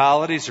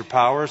principalities or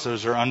powers,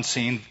 those are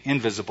unseen,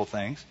 invisible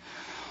things.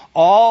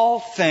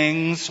 All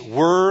things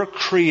were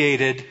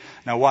created,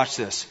 now watch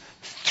this,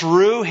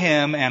 through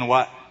him and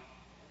what?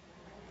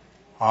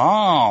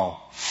 Oh,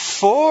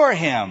 for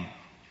him.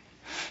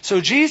 So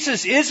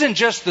Jesus isn't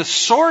just the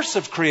source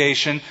of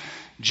creation,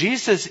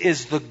 Jesus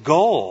is the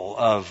goal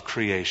of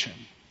creation.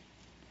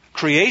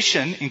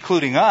 Creation,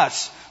 including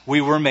us,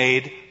 we were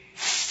made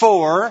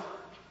for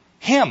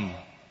him.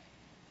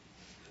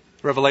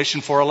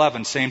 Revelation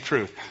 4:11, same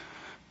truth.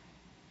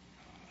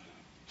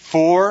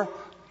 For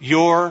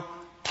your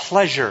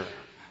pleasure,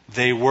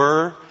 they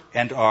were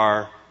and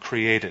are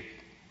created.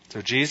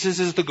 So Jesus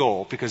is the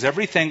goal because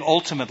everything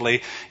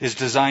ultimately is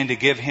designed to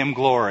give him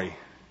glory.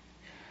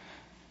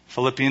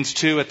 Philippians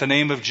 2, at the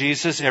name of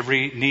Jesus,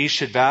 every knee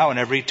should bow and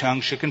every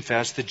tongue should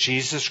confess that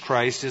Jesus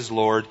Christ is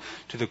Lord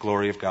to the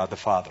glory of God the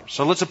Father.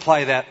 So let's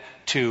apply that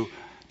to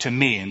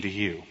me and to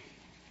you.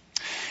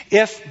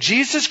 If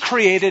Jesus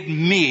created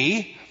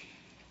me,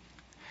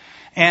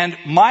 and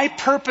my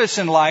purpose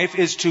in life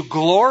is to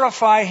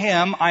glorify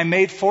him, I'm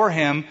made for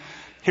him,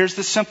 here's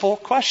the simple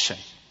question.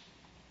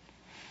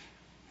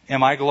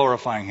 Am I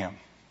glorifying him?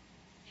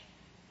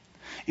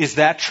 Is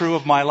that true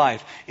of my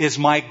life? Is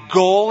my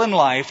goal in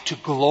life to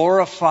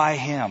glorify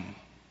him?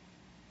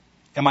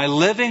 Am I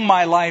living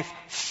my life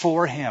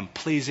for him,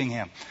 pleasing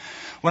him?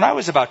 When I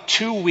was about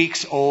 2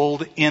 weeks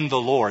old in the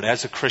Lord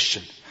as a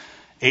Christian,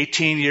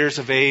 18 years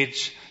of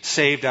age,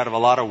 saved out of a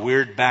lot of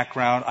weird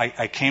background,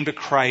 I came to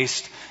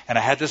Christ, and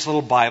I had this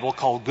little Bible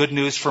called Good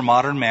News for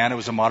Modern Man. It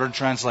was a modern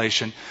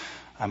translation.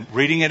 I'm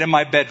reading it in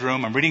my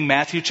bedroom. I'm reading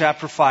Matthew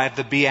chapter 5,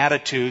 the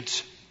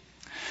Beatitudes.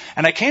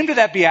 And I came to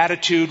that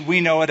beatitude,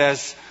 we know it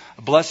as,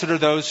 blessed are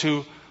those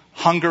who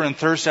hunger and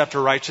thirst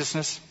after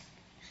righteousness.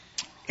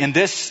 In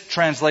this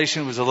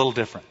translation, it was a little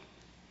different.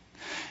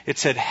 It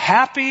said,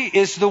 happy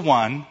is the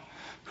one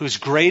whose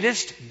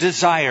greatest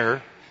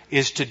desire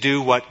is to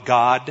do what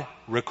God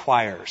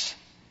requires.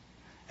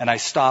 And I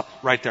stopped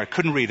right there. I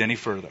couldn't read any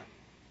further.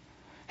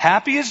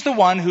 Happy is the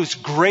one whose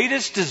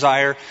greatest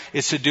desire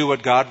is to do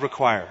what God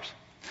requires.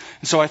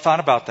 And so I thought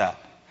about that.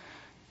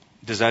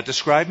 Does that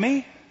describe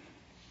me?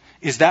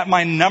 Is that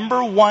my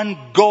number one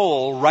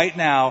goal right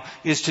now,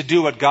 is to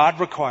do what God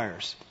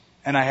requires?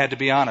 And I had to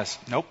be honest.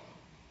 Nope,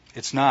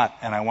 it's not.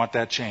 And I want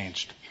that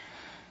changed.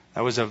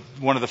 That was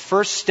one of the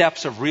first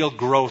steps of real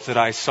growth that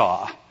I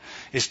saw,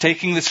 is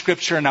taking the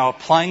scripture and now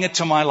applying it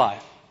to my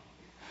life.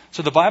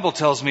 So the Bible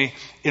tells me,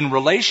 in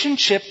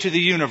relationship to the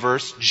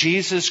universe,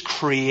 Jesus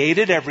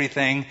created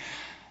everything,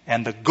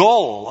 and the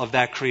goal of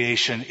that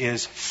creation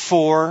is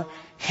for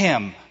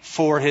him,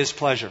 for his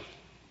pleasure.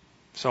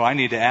 So I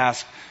need to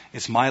ask,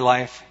 is my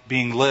life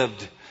being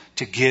lived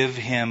to give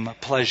him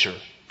pleasure,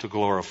 to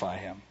glorify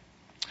him?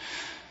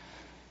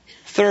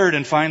 Third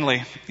and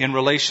finally, in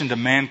relation to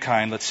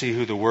mankind, let's see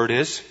who the Word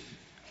is.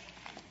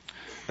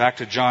 Back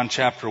to John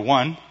chapter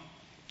 1,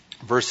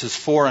 verses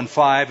 4 and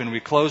 5, and we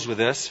close with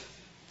this.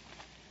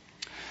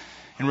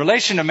 In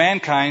relation to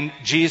mankind,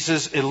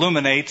 Jesus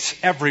illuminates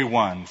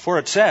everyone. For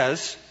it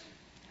says,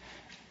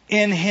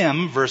 in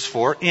him, verse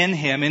 4, in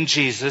him, in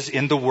Jesus,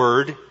 in the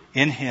Word,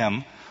 in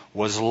him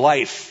was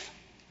life.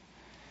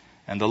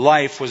 And the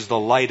life was the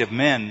light of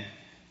men.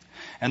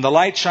 And the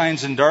light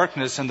shines in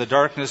darkness, and the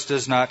darkness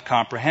does not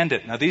comprehend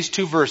it. Now these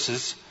two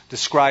verses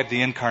describe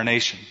the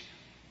incarnation.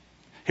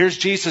 Here's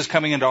Jesus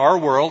coming into our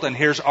world, and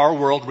here's our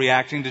world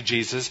reacting to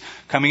Jesus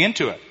coming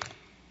into it.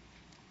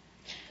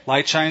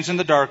 Light shines in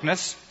the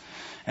darkness,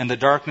 and the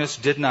darkness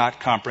did not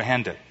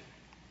comprehend it.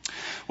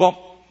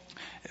 Well,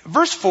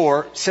 verse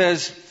 4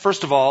 says,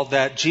 first of all,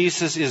 that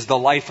Jesus is the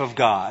life of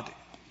God.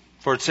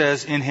 For it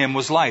says, in him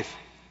was life.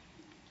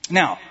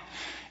 Now,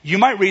 you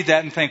might read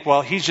that and think,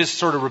 well, he's just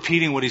sort of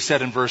repeating what he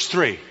said in verse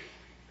 3.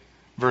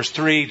 Verse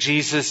 3,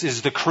 Jesus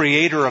is the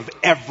creator of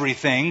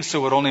everything,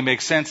 so it only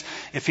makes sense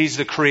if he's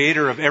the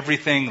creator of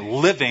everything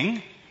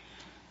living,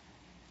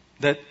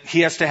 that he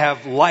has to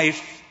have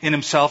life in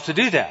himself to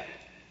do that.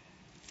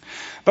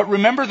 But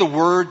remember the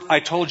word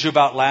I told you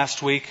about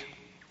last week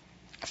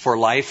for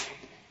life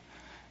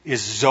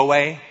is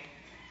Zoe.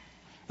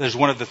 There's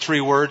one of the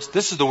three words.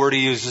 This is the word he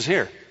uses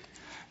here.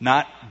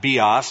 Not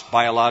bios,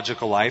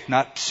 biological life,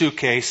 not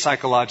psyche,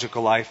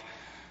 psychological life,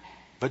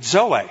 but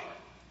Zoe,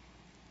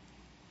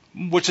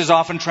 which is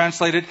often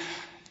translated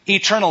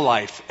eternal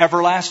life,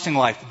 everlasting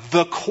life,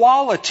 the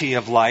quality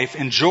of life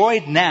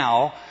enjoyed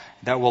now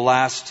that will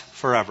last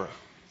forever.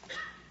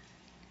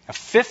 Now,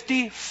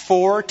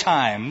 54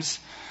 times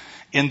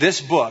in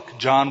this book,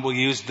 John will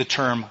use the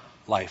term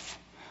life.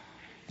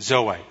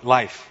 Zoe,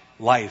 life,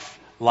 life,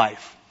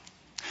 life.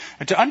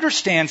 And to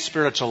understand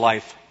spiritual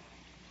life,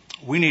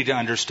 we need to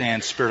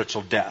understand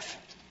spiritual death.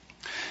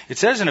 It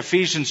says in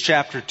Ephesians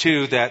chapter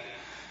 2 that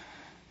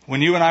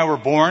when you and I were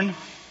born,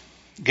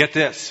 get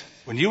this,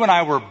 when you and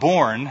I were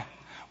born,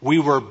 we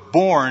were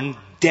born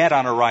dead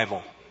on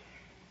arrival.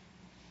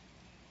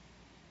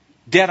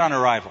 Dead on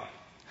arrival.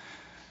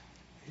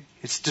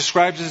 It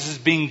describes us as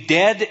being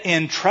dead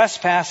in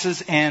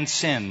trespasses and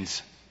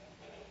sins.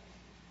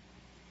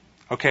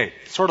 Okay,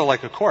 sort of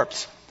like a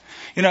corpse.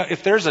 You know,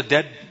 if there's a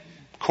dead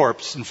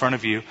corpse in front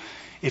of you,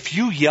 if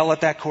you yell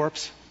at that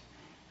corpse,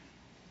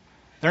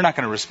 they're not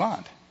going to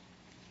respond.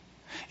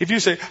 If you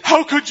say,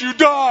 "How could you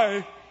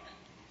die?"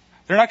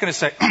 They're not going to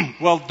say,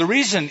 well, the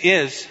reason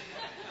is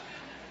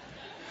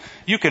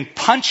you can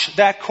punch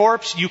that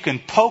corpse, you can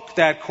poke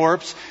that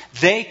corpse,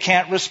 they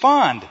can't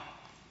respond.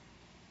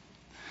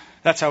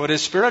 That's how it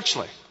is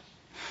spiritually.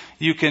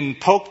 You can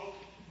poke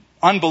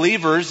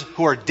unbelievers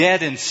who are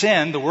dead in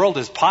sin. The world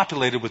is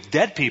populated with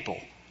dead people.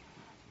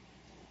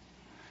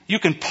 You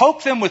can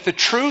poke them with the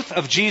truth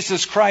of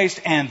Jesus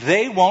Christ and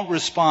they won't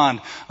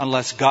respond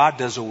unless God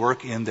does a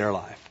work in their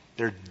life.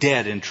 They're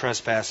dead in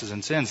trespasses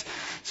and sins.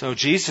 So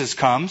Jesus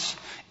comes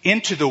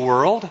into the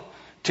world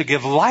to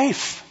give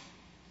life,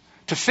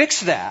 to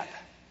fix that.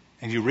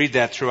 And you read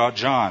that throughout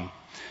John.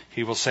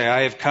 He will say,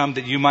 "I have come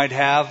that you might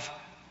have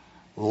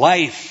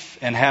life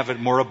and have it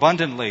more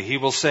abundantly." He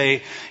will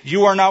say,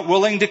 "You are not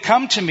willing to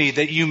come to me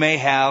that you may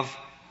have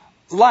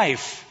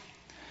life."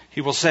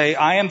 He will say,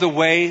 "I am the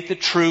way, the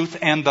truth,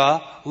 and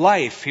the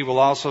life." He will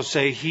also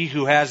say, "He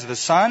who has the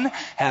Son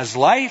has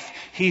life.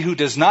 He who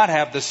does not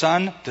have the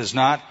Son does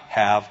not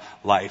have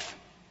life."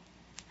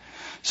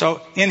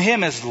 So in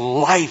Him is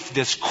life,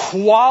 this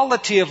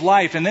quality of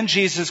life. And then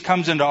Jesus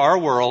comes into our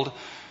world,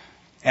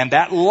 and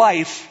that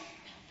life,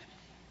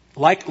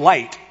 like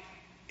light,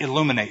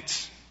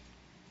 illuminates.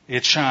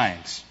 It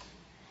shines.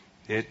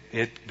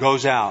 It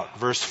goes out.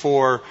 Verse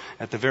 4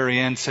 at the very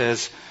end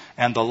says,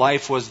 "And the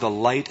life was the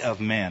light of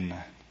men.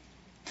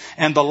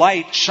 And the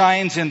light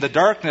shines in the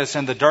darkness,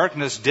 and the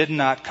darkness did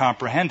not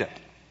comprehend it."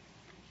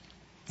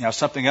 Now,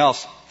 something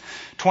else.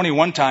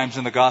 21 times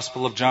in the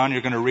Gospel of John,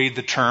 you're going to read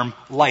the term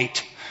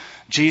light.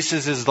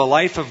 Jesus is the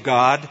life of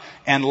God,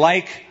 and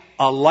like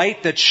a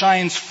light that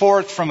shines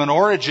forth from an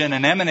origin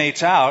and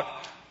emanates out,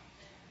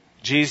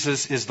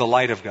 Jesus is the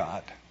light of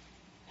God.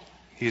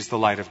 He's the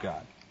light of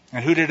God.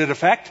 And who did it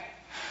affect?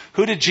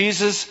 Who did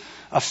Jesus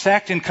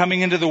affect in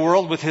coming into the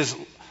world with His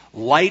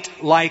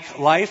light-like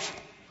life?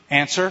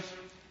 Answer,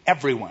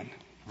 everyone.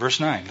 Verse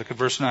 9. Look at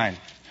verse 9.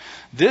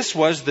 "This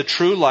was the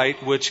true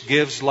light which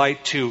gives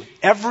light to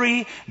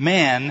every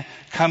man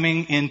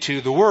coming into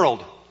the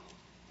world."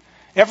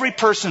 Every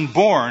person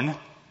born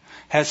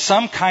has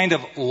some kind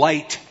of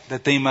light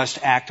that they must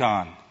act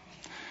on.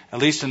 At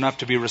least enough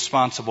to be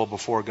responsible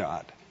before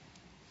God.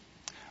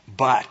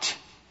 But,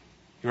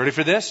 you ready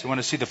for this? You want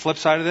to see the flip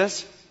side of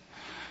this?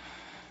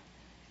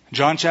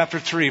 John chapter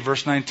 3,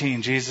 verse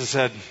 19, Jesus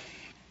said,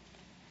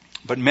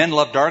 "But men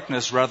love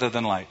darkness rather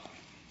than light,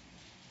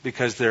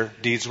 because their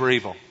deeds were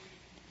evil."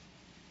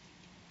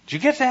 Did you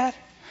get that?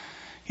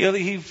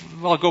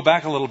 I'll go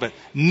back a little bit.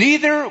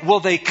 "Neither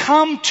will they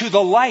come to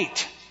the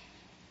light,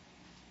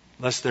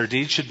 lest their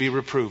deeds should be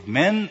reproved."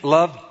 Men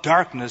love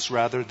darkness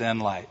rather than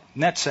light.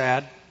 Isn't that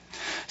sad?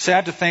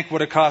 Sad to think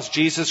what it cost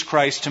Jesus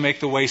Christ to make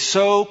the way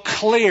so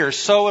clear,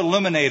 so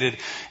illuminated,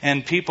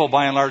 and people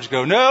by and large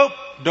go, "Nope,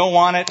 don't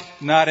want it,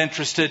 not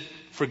interested,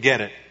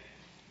 forget it."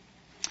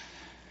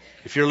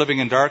 If you're living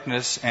in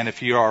darkness, and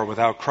if you are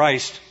without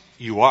Christ,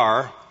 you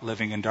are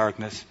living in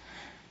darkness,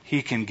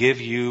 He can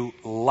give you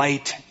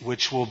light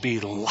which will be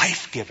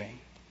life-giving.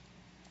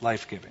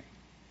 Life-giving.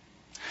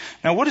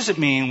 Now, what does it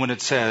mean when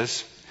it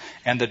says,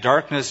 "And the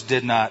darkness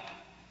did not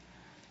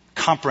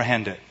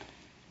comprehend it"?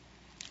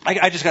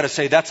 I just got to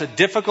say, that's a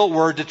difficult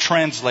word to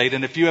translate,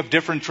 and if you have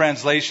different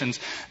translations,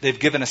 they've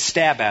given a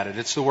stab at it.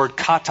 It's the word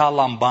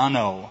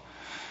katalambano,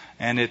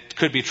 and it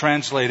could be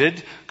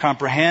translated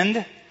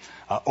comprehend,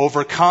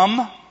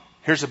 overcome.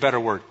 Here's a better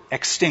word,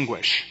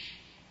 extinguish.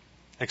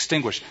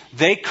 Extinguish.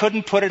 They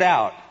couldn't put it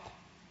out.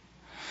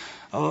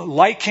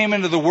 Light came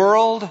into the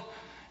world,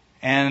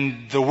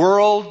 and the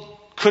world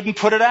couldn't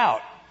put it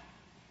out.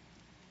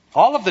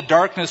 All of the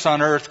darkness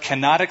on earth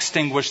cannot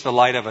extinguish the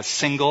light of a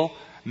single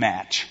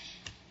match.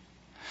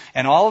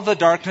 And all of the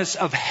darkness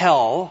of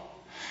hell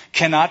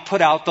cannot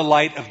put out the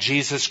light of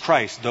Jesus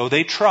Christ. Though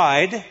they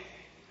tried,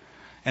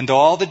 and though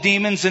all the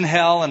demons in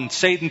hell and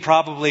Satan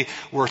probably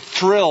were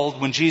thrilled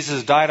when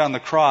Jesus died on the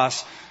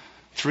cross,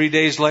 3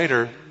 days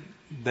later,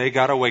 they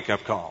got a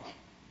wake-up call.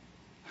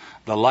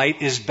 The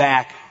light is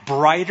back,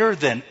 brighter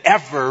than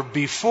ever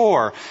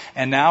before.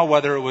 And now,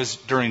 whether it was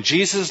during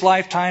Jesus'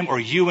 lifetime, or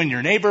you in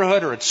your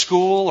neighborhood, or at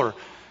school,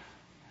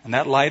 and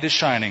that light is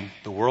shining,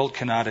 the world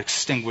cannot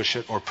extinguish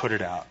it or put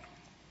it out.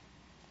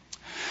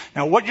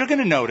 Now, what you're going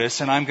to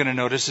notice, and I'm going to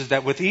notice, is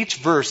that with each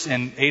verse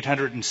in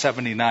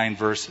 879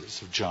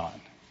 verses of John,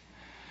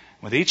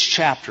 with each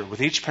chapter,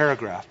 with each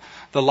paragraph,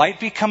 the light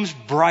becomes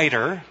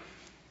brighter,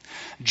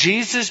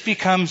 Jesus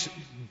becomes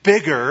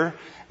bigger,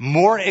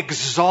 more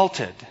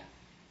exalted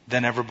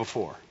than ever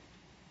before.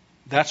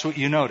 That's what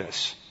you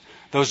notice.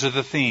 Those are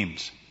the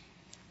themes.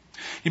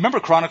 You remember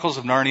Chronicles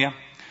of Narnia?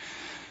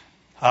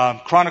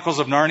 Chronicles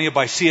of Narnia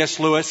by C.S.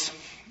 Lewis,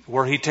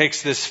 where he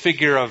takes this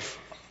figure of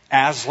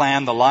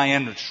Aslan, the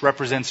lion, which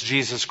represents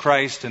Jesus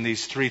Christ, and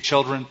these three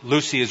children.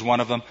 Lucy is one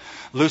of them.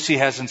 Lucy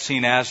hasn't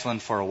seen Aslan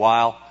for a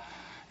while.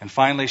 And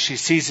finally she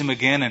sees him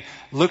again and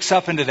looks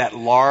up into that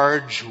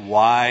large,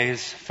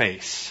 wise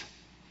face.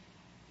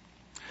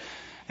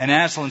 And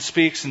Aslan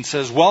speaks and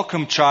says,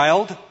 "Welcome,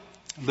 child."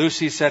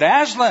 Lucy said,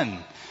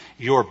 "Aslan,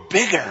 you're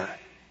bigger."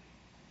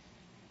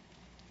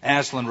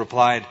 Aslan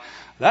replied,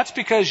 "That's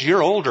because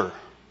you're older,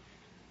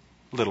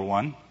 little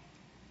one."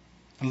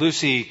 And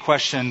Lucy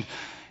questioned,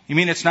 "You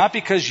mean it's not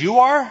because you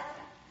are?"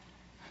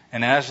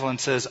 And Aslan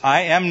says,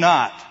 "I am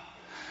not.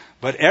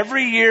 But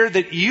every year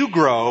that you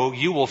grow,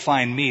 you will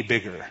find me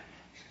bigger."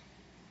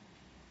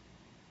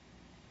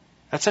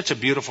 That's such a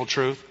beautiful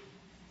truth.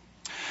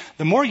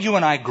 The more you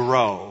and I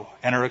grow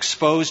and are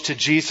exposed to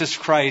Jesus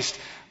Christ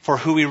for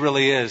who He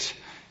really is,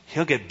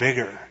 He'll get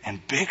bigger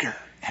and bigger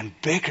and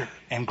bigger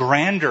and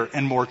grander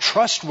and more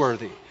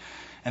trustworthy.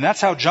 And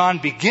that's how John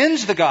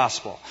begins the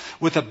gospel,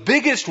 with the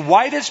biggest,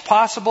 widest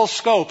possible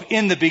scope.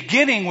 In the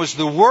beginning was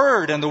the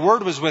Word, and the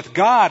Word was with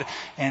God,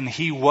 and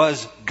He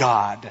was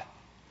God.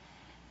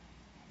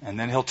 And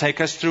then He'll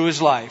take us through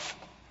His life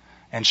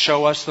and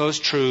show us those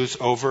truths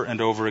over and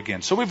over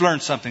again. So we've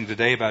learned something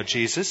today about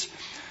Jesus.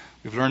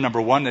 We've learned,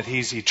 number one, that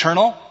He's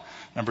eternal.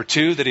 Number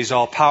two, that He's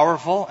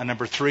all-powerful. And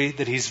number three,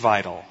 that He's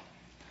vital.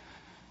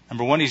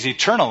 Number one, He's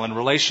eternal. In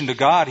relation to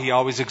God, He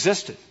always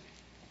existed.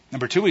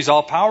 Number two, He's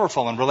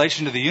all-powerful. In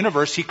relation to the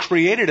universe, He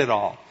created it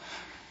all.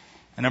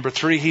 And number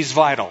three, He's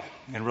vital.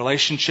 In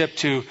relationship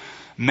to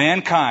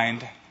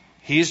mankind,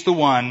 He's the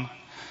one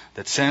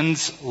that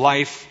sends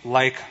life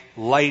like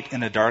light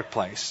in a dark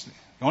place.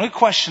 The only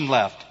question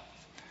left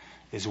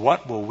is,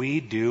 what will we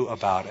do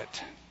about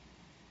it?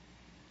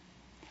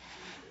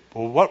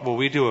 Well, what will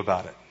we do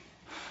about it?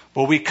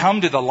 Will we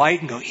come to the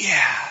light and go,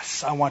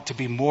 yes, I want to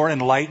be more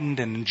enlightened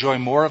and enjoy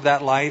more of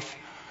that life?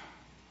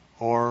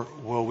 Or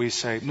will we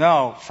say,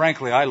 no,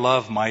 frankly, I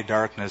love my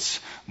darkness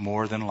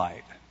more than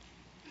light?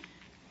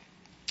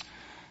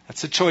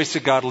 That's a choice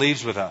that God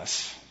leaves with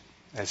us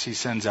as He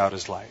sends out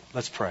His light.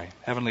 Let's pray.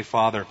 Heavenly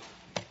Father,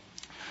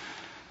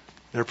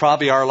 there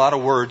probably are a lot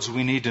of words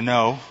we need to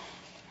know.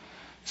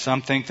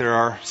 Some think there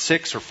are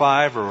 6 or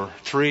 5 or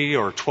 3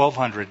 or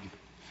 1,200.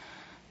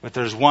 But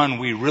there's one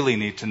we really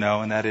need to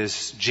know, and that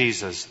is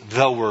Jesus,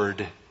 the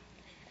Word.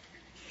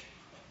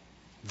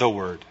 The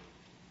Word.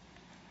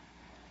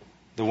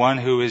 The one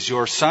who is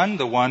your Son,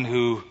 the one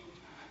who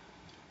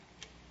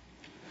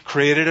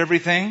created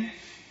everything,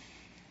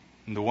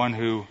 and the one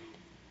who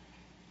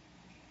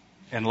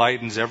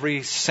enlightens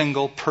every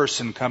single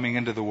person coming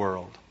into the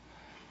world.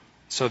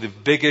 So the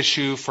big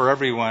issue for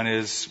everyone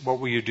is, what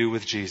will you do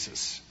with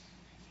Jesus?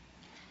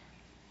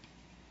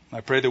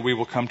 I pray that we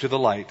will come to the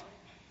light.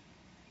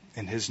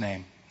 In His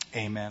name,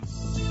 amen.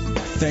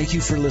 Thank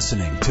you for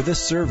listening to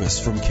this service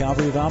from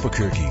Calvary of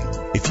Albuquerque.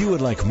 If you would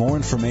like more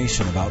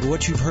information about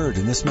what you've heard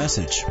in this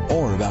message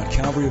or about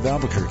Calvary of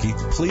Albuquerque,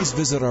 please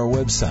visit our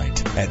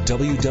website at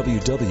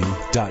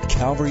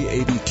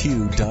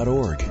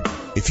www.calvaryabq.org.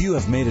 If you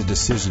have made a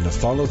decision to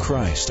follow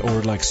Christ or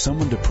would like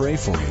someone to pray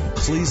for you,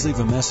 please leave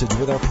a message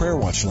with our Prayer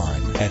Watch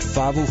line at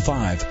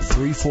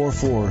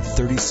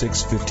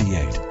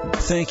 505-344-3658.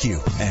 Thank you,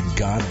 and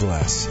God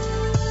bless.